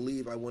that when I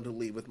leave, I want to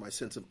leave with my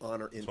sense of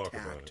honor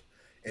intact.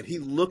 And he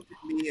looked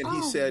at me and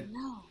he said,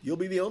 you'll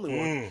be the only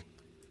one. And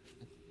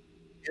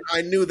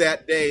I knew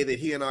that day that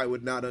he and I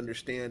would not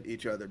understand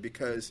each other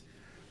because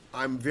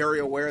I'm very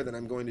aware that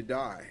I'm going to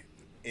die.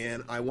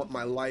 And I want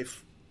my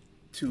life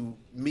to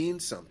mean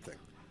something.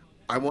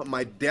 I want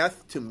my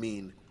death to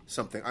mean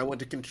something. I want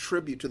to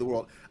contribute to the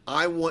world.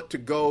 I want to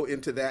go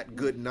into that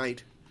good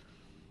night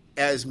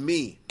as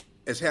me,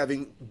 as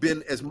having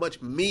been as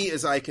much me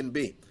as I can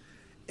be.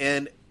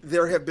 And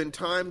there have been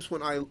times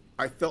when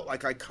I felt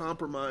like I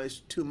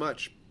compromised too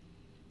much.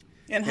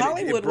 And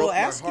Hollywood will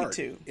ask you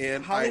to.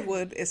 And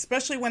Hollywood,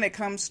 especially when it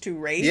comes to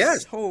race.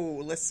 Yes.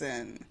 Oh,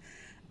 listen.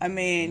 I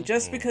mean,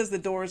 just because the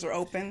doors are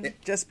open,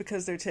 just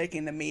because they're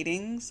taking the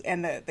meetings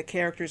and the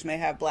characters may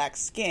have black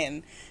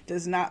skin,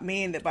 does not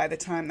mean that by the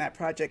time that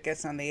project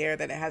gets on the air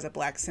that it has a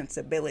black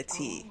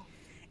sensibility.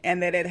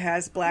 And that it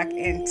has black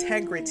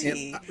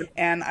integrity.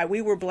 And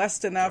we were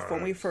blessed enough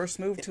when we first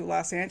moved to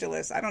Los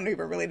Angeles. I don't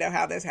even really know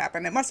how this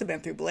happened. It must have been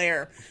through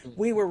Blair.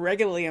 We were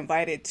regularly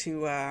invited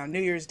to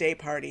New Year's Day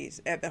parties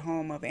at the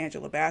home of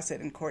Angela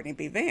Bassett and Courtney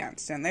B.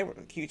 Vance. And they were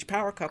a huge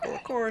power couple,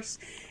 of course.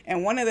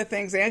 And one of the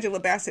things Angela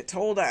Bassett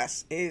told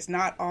us is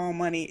not all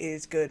money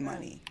is good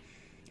money.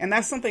 And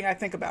that's something I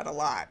think about a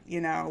lot.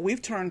 You know,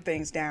 we've turned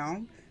things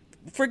down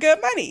for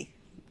good money.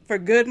 For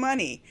good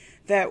money.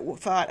 That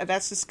thought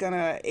that's just going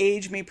to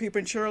age me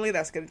prematurely.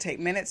 That's going to take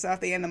minutes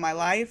off the end of my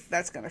life.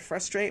 That's going to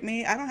frustrate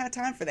me. I don't have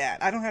time for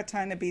that. I don't have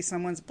time to be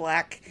someone's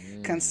black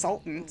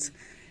consultant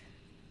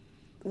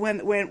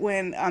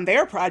when on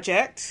their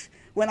project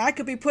when I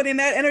could be putting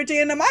that energy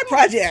into my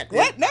project.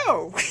 What?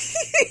 No.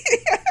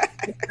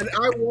 And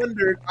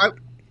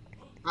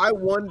I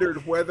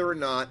wondered whether or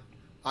not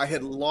I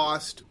had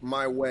lost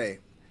my way.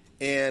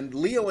 And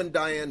Leo and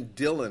Diane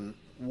Dillon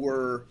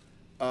were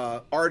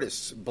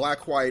artists,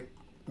 black-white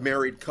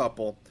married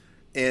couple,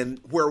 and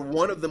where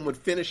one of them would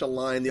finish a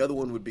line, the other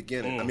one would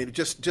begin it. I mean,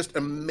 just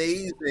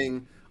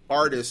amazing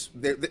artists.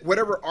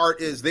 Whatever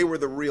art is, they were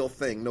the real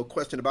thing, no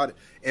question about it.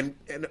 And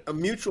a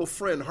mutual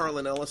friend,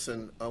 Harlan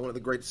Ellison, one of the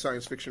great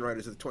science fiction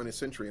writers of the 20th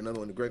century, another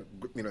one, a great,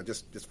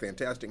 just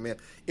fantastic man,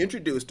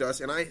 introduced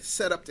us, and I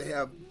set up to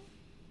have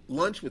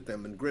lunch with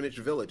them in Greenwich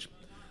Village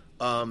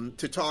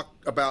to talk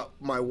about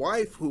my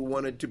wife, who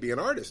wanted to be an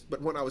artist.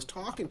 But when I was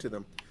talking to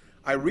them,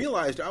 I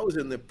realized I was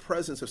in the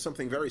presence of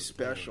something very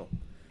special,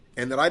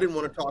 and that I didn't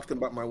want to talk to them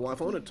about my wife.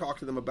 I wanted to talk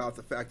to them about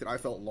the fact that I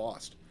felt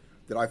lost,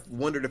 that I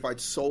wondered if I'd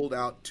sold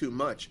out too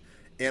much.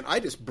 And I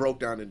just broke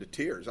down into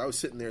tears. I was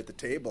sitting there at the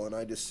table, and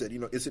I just said,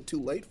 is it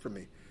too late for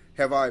me?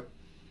 Have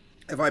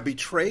I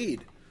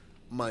betrayed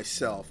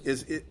myself?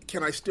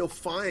 Can I still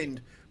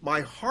find my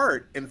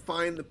heart and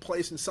find the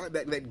place inside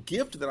that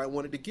gift that I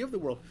wanted to give the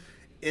world?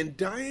 And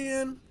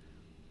Diane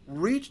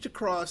reached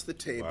across the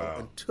table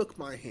and took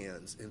my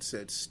hands and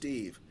said,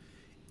 Steve,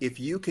 if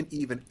you can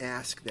even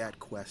ask that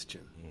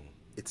question,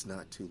 it's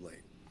not too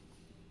late.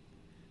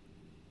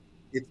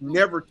 It's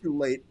never too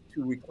late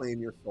to reclaim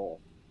your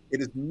soul.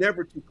 It is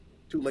never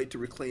too late to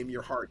reclaim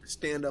your heart, to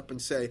stand up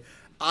and say,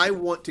 I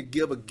want to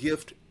give a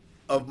gift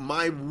of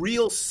my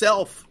real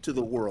self to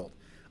the world.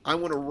 I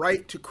want to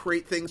write to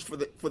create things for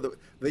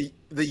the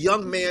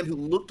young man who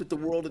looked at the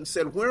world and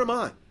said, where am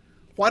I?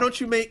 Why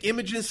don't you make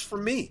images for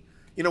me?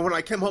 When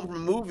I came home from a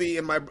movie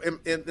and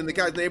the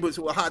guy's neighbors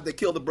said, well, how'd they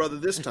kill the brother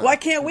this time? Why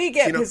can't we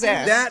get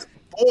possessed? That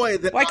boy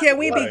why can't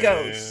we be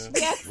ghosts?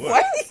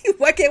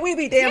 Why can't we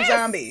be damn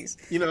zombies?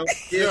 But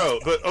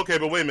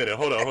wait a minute.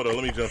 Hold on.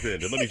 Let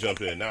me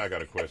jump in. Now I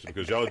got a question,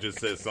 because y'all just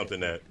said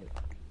something that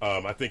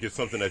I think it's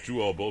something that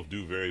you all both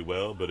do very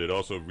well, but it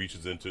also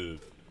reaches into,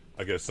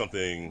 I guess,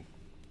 something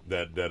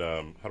that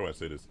how do I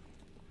say this?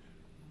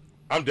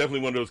 I'm definitely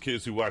one of those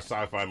kids who watched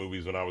sci-fi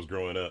movies when I was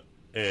growing up.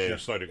 And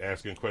started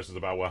asking questions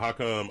about, well, how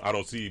come I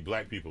don't see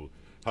black people?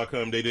 How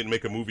come they didn't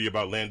make a movie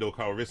about Lando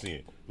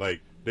Calrissian?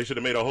 Like, they should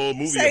have made a whole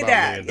movie about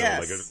Lando.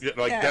 Yes.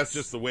 That's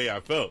just the way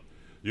I felt.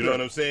 You know what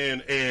I'm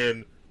saying?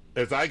 And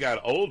as I got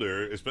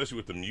older, especially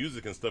with the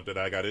music and stuff that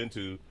I got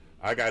into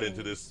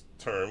this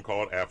term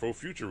called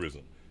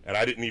Afrofuturism. And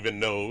I didn't even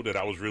know that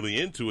I was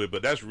really into it,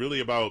 but that's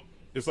really about,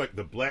 it's like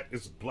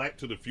it's black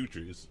to the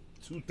future. It's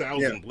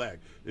 2000 black.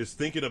 It's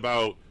thinking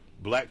about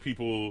black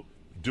people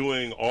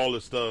doing all the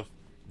stuff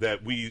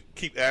that we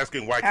keep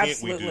asking, why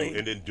can't we do,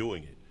 and then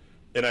doing it.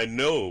 And I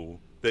know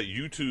that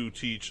you two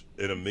teach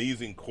an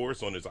amazing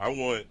course on this. I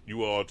want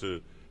you all to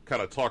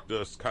kind of talk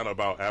to us kind of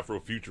about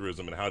Afrofuturism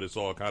and how this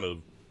all kind of,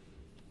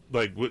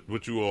 like,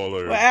 what you all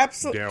are down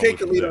Take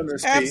the with. lead on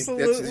this,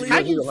 absolutely.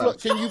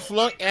 Can you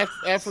flunk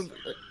Afro?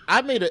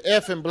 I made an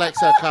F in black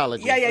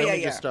psychology. Yeah.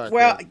 Just start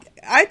well, there.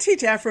 I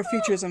teach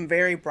Afrofuturism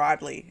very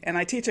broadly, and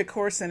I teach a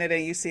course in it at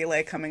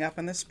UCLA coming up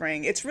in the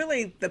spring. It's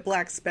really the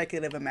Black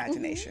speculative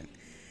imagination.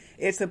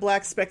 It's the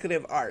Black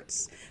speculative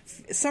arts.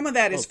 Some of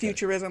that is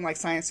futurism, like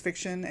science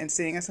fiction and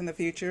seeing us in the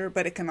future,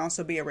 but it can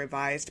also be a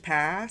revised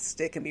past.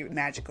 It can be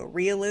magical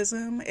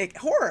realism,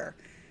 horror.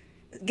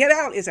 Get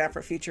Out is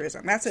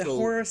Afrofuturism. That's a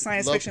horror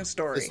science fiction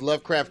story. It's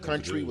Lovecraft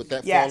Country. Would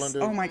that yes. fall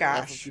under? Oh my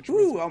gosh.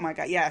 Ooh, oh my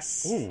god.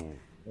 Yes. Ooh.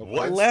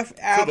 What? To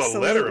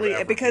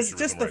Absolutely. Because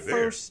just the right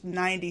first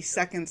 90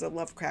 seconds of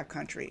Lovecraft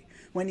Country,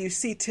 when you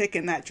see Tick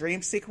in that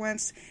dream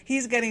sequence,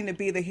 he's getting to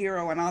be the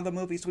hero in all the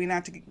movies we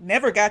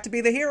never got to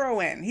be the hero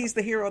in. He's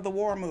the hero of the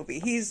war movie.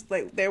 He's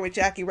like there with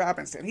Jackie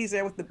Robinson. He's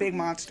there with the big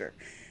monster.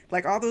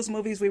 Like all those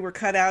movies we were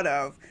cut out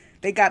of,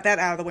 they got that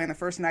out of the way in the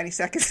first 90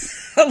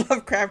 seconds of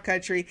Lovecraft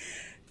Country.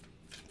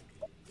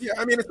 Yeah,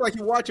 I mean, it's like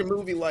you watch a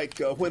movie like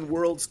When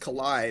Worlds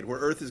Collide, where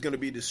Earth is going to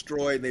be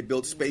destroyed, and they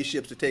build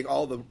spaceships to take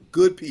all the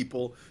good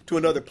people to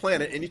another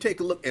planet, and you take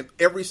a look, and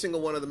every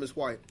single one of them is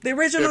white. The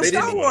original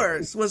Star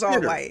Wars was all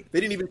white. They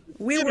didn't even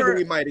we were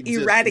we might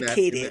exist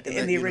eradicated in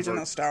in the original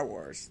universe. Star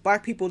Wars.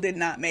 Black people did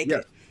not make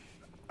it.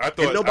 I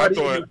thought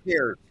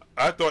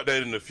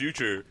that in the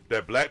future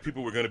that black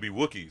people were going to be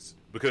Wookiees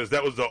because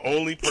that was the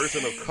only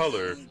person of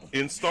color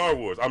in Star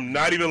Wars. I'm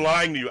not even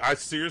lying to you. I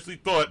seriously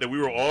thought that we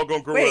were all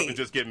going to grow up and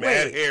just get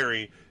mad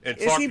hairy and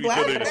talk to each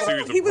other in a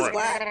series of He was grunts.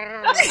 black.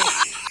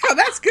 Oh,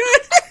 that's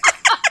good.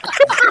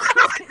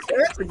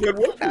 That's a good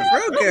Wookiee. That's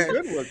real good. That's a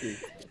good Wookiee.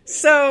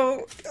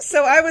 So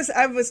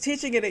I was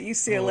teaching it at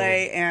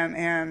UCLA,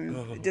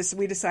 and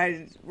we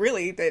decided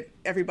really that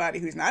everybody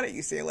who's not at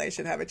UCLA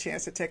should have a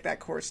chance to take that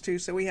course too.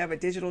 So we have a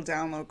digital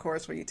download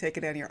course where you take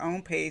it at your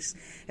own pace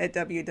at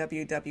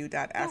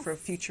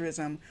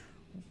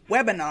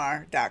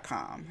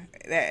www.afrofuturismwebinar.com,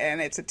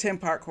 and it's a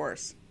 10-part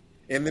course.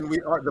 And then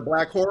the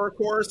Black Horror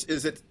course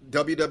is at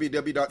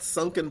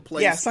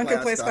www.sunkenplaceclass.com. Yeah, Sunken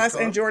Place Class,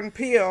 and Jordan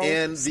Peele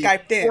and the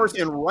Skyped in. course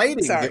in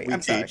writing that we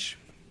teach.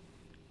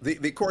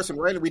 The course in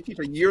writing, we teach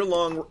a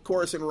year-long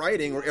course in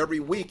writing where every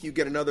week you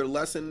get another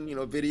lesson,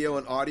 video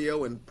and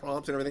audio and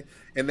prompts and everything.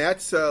 And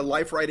that's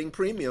Life Writing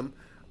Premium.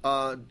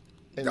 And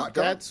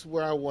that's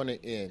where I want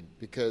to end,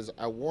 because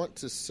I want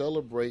to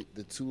celebrate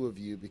the two of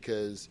you,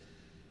 because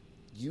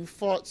you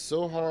fought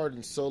so hard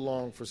and so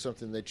long for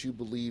something that you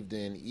believed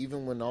in,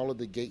 even when all of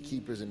the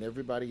gatekeepers and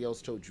everybody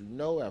else told you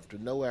no after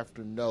no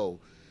after no.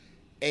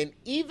 And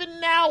even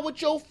now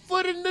with your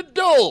foot in the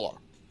door,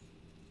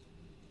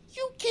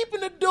 you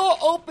keeping the door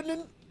open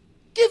and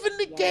giving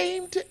the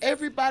game to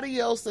everybody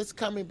else that's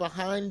coming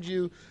behind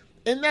you.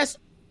 And that's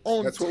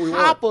on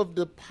top of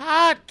the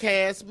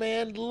podcast,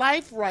 man.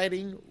 Life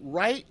Writing,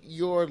 Write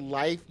Your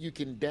Life. You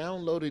can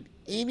download it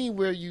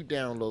anywhere you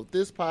download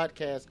this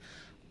podcast.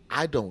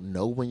 I don't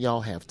know when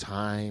y'all have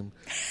time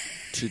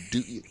to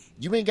do.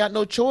 You ain't got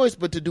no choice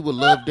but to do a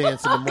love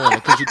dance in the morning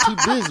because you're too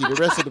busy the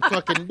rest of the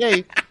fucking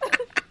day.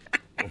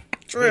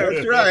 True,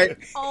 that's right.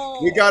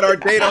 We got our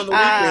date on the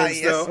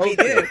weekends, yes, though. we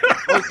did.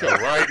 Okay,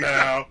 right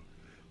now.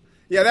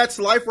 Yeah, that's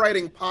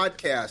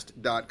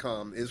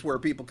lifewritingpodcast.com is where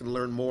people can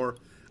learn more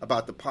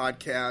about the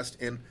podcast.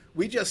 And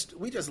we just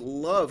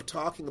love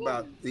talking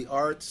about the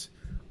arts,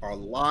 our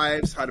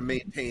lives, how to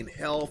maintain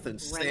health and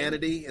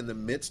sanity in the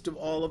midst of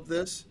all of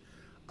this.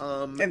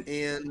 Just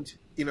and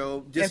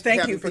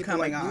thank you for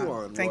coming like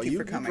on. Thank you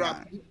for coming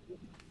on.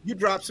 You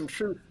dropped some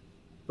truth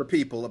for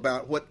people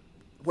about what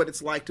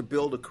it's like to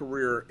build a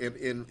career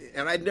and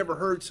I'd never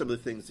heard some of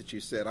the things that you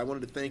said. I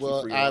wanted to thank you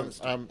for your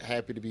honesty. I'm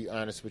happy to be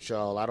honest with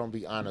y'all. I don't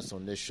be honest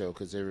on this show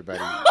because everybody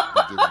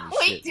be giving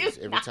me shit.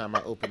 Every time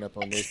I open up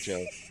on this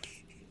show,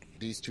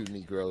 these two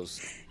Negroes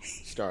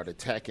start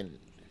attacking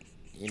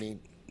any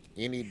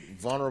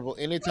vulnerable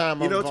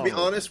anytime I'm vulnerable. To be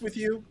honest with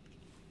you,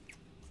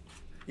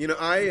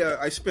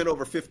 I spent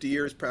over 50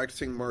 years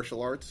practicing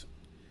martial arts,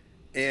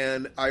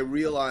 and I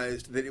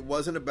realized that it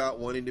wasn't about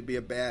wanting to be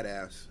a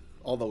badass,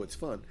 although it's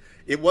fun.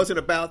 It wasn't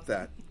about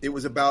that. It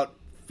was about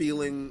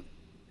feeling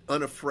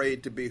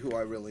unafraid to be who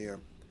I really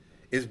am.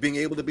 Is being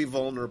able to be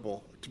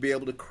vulnerable, to be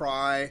able to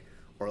cry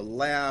or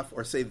laugh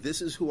or say,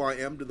 this is who I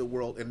am to the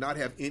world, and not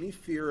have any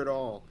fear at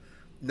all.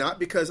 Not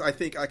because I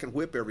think I can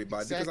whip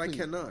everybody, because I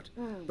cannot,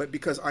 but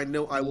because I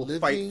know I will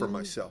fight for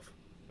myself.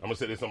 I'm going to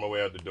say this on my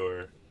way out the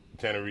door.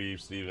 Tananarive,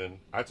 Stephen,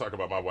 I talk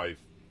about my wife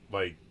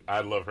like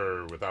I love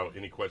her without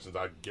any questions.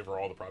 I give her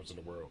all the props in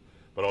the world.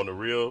 But on the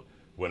real,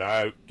 when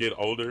I get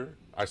older,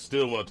 I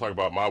still want to talk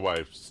about my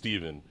wife,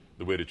 Stephen,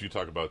 the way that you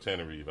talk about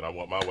Tananarive. And I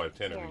want my wife,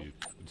 Tananarive,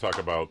 to talk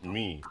about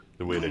me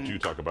the way that you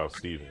talk about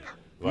Stephen.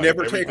 Like,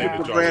 never take it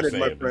for granted,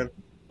 my friend.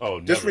 Oh,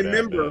 just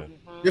remember,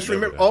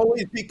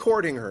 always be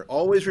courting her.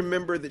 Always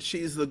remember that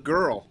she's the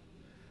girl,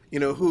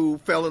 who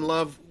fell in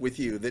love with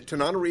you. That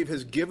Tananarive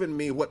has given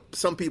me what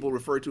some people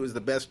refer to as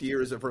the best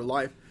years of her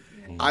life.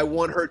 I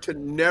want her to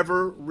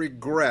never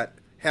regret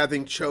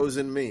having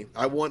chosen me.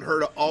 I want her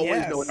to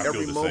always know at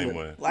every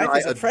moment. Life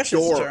is a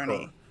precious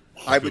journey.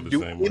 I would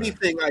do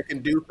anything I can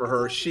do for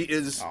her. She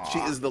is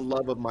the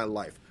love of my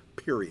life.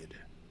 Period.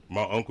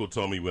 My uncle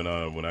told me when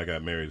I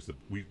got married,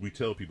 we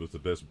tell people it's the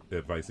best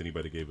advice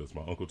anybody gave us.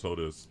 My uncle told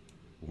us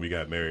when we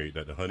got married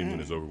that the honeymoon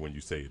is over when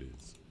you say it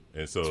is.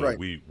 And so right.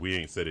 we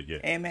ain't said it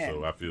yet. Amen.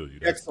 So I feel you.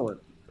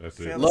 Excellent. That's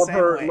Feel it. the Love same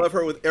her. way. Love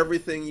her with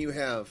everything you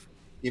have.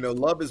 You know,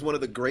 love is one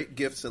of the great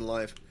gifts in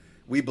life.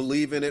 We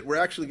believe in it. We're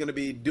actually going to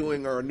be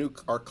doing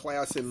our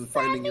class in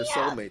Finding Your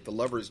Soulmate, the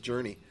Lover's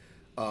Journey,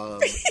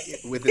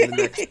 within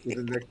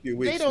the next few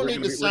weeks. They don't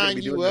need to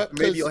sign you up.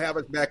 Maybe you'll have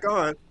us back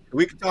on.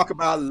 We can talk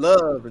about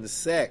love and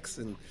sex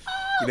and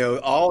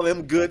all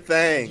them good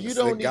things. You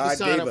don't need God to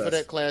sign gave up for us.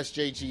 that class,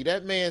 JG.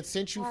 That man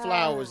sent you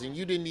flowers, and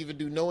you didn't even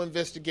do no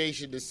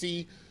investigation to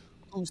see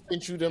who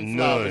sent you them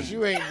flowers.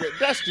 You ain't.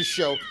 That's the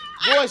show.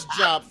 Voice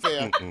Job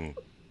Fair.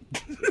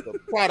 The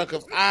product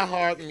of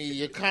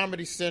iHeartMedia,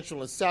 Comedy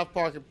Central, and South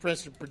Park and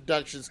Princeton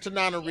Productions.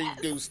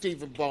 Tananarive Due,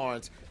 Stephen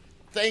Barnes.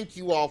 Thank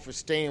you all for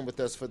staying with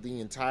us for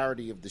the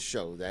entirety of the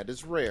show. That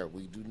is rare.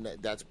 We do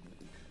not. That's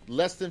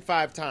less than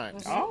 5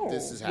 times.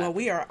 This is happening. Well,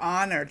 we are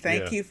honored.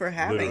 Thank you for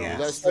having us.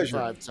 Less than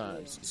 5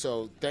 times.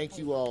 So thank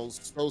you all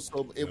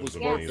so. It was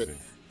worth it.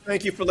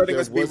 Thank you for letting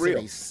us be real.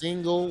 A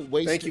single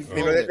waste. Thank you.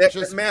 That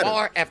Just matters.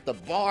 Bar after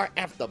bar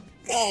after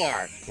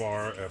bar.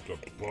 Bar after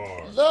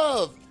bar.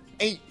 Love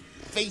ain't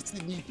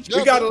facing each other.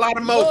 We got a lot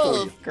of mo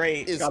for you.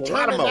 Great. Is got a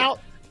lot of turning mo. out.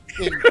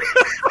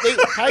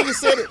 How you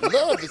said it?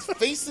 Love is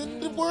facing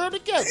the world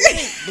together. They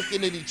ain't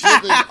looking at each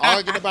other and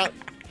arguing about.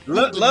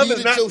 Love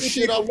is not your two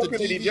shit people off the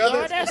looking at each DVR.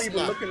 other. It's That's people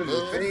not looking in the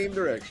love. same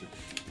direction.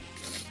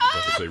 I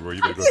was to say, bro,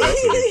 you better go down to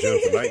the gym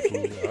tonight,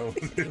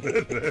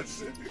 fool.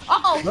 That's it.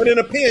 Uh-oh. But in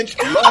a pinch,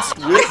 lust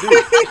will do.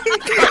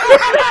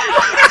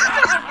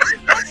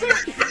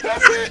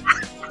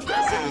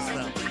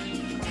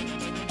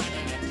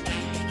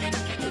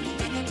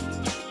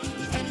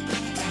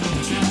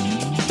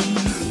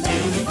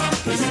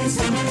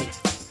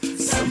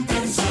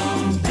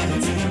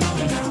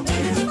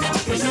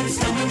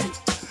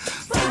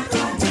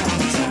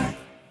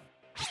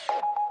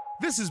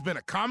 This has been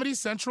a Comedy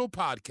Central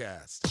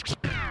podcast.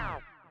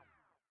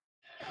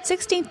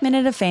 16th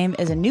Minute of Fame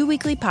is a new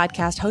weekly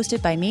podcast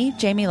hosted by me,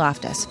 Jamie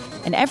Loftus.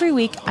 And every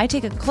week, I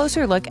take a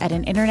closer look at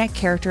an internet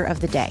character of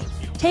the day.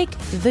 Take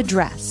the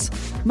dress.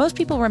 Most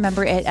people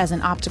remember it as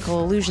an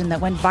optical illusion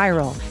that went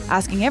viral,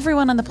 asking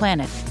everyone on the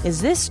planet,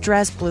 is this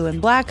dress blue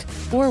and black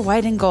or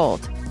white and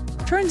gold?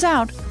 Turns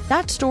out,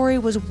 that story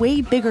was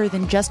way bigger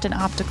than just an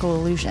optical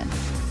illusion.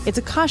 It's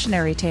a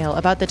cautionary tale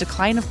about the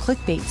decline of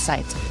clickbait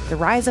sites, the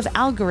rise of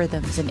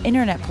algorithms and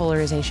internet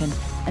polarization,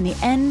 and the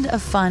end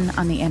of fun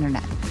on the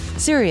internet.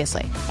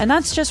 Seriously, and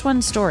that's just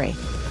one story.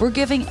 We're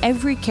giving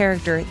every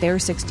character their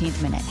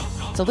 16th minute.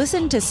 So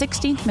listen to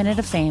 16th Minute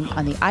of Fame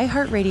on the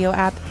iHeartRadio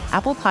app,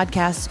 Apple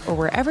Podcasts, or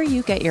wherever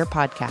you get your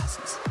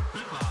podcasts.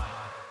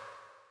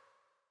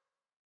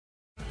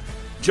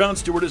 Jon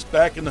Stewart is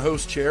back in the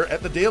host chair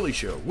at The Daily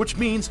Show, which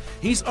means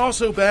he's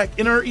also back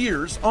in our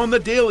ears on The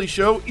Daily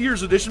Show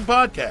Ears Edition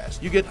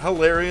podcast. You get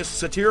hilarious,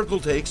 satirical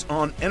takes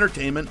on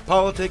entertainment,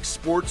 politics,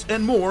 sports,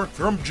 and more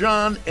from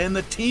Jon and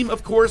the team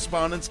of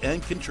correspondents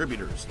and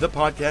contributors. The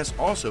podcast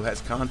also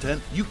has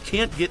content you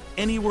can't get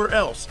anywhere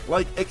else,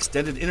 like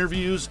extended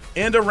interviews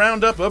and a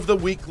roundup of the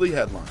weekly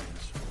headlines.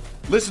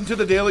 Listen to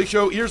The Daily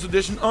Show Ears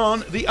Edition on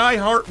the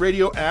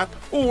iHeartRadio app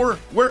or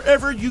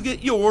wherever you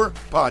get your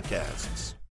podcasts.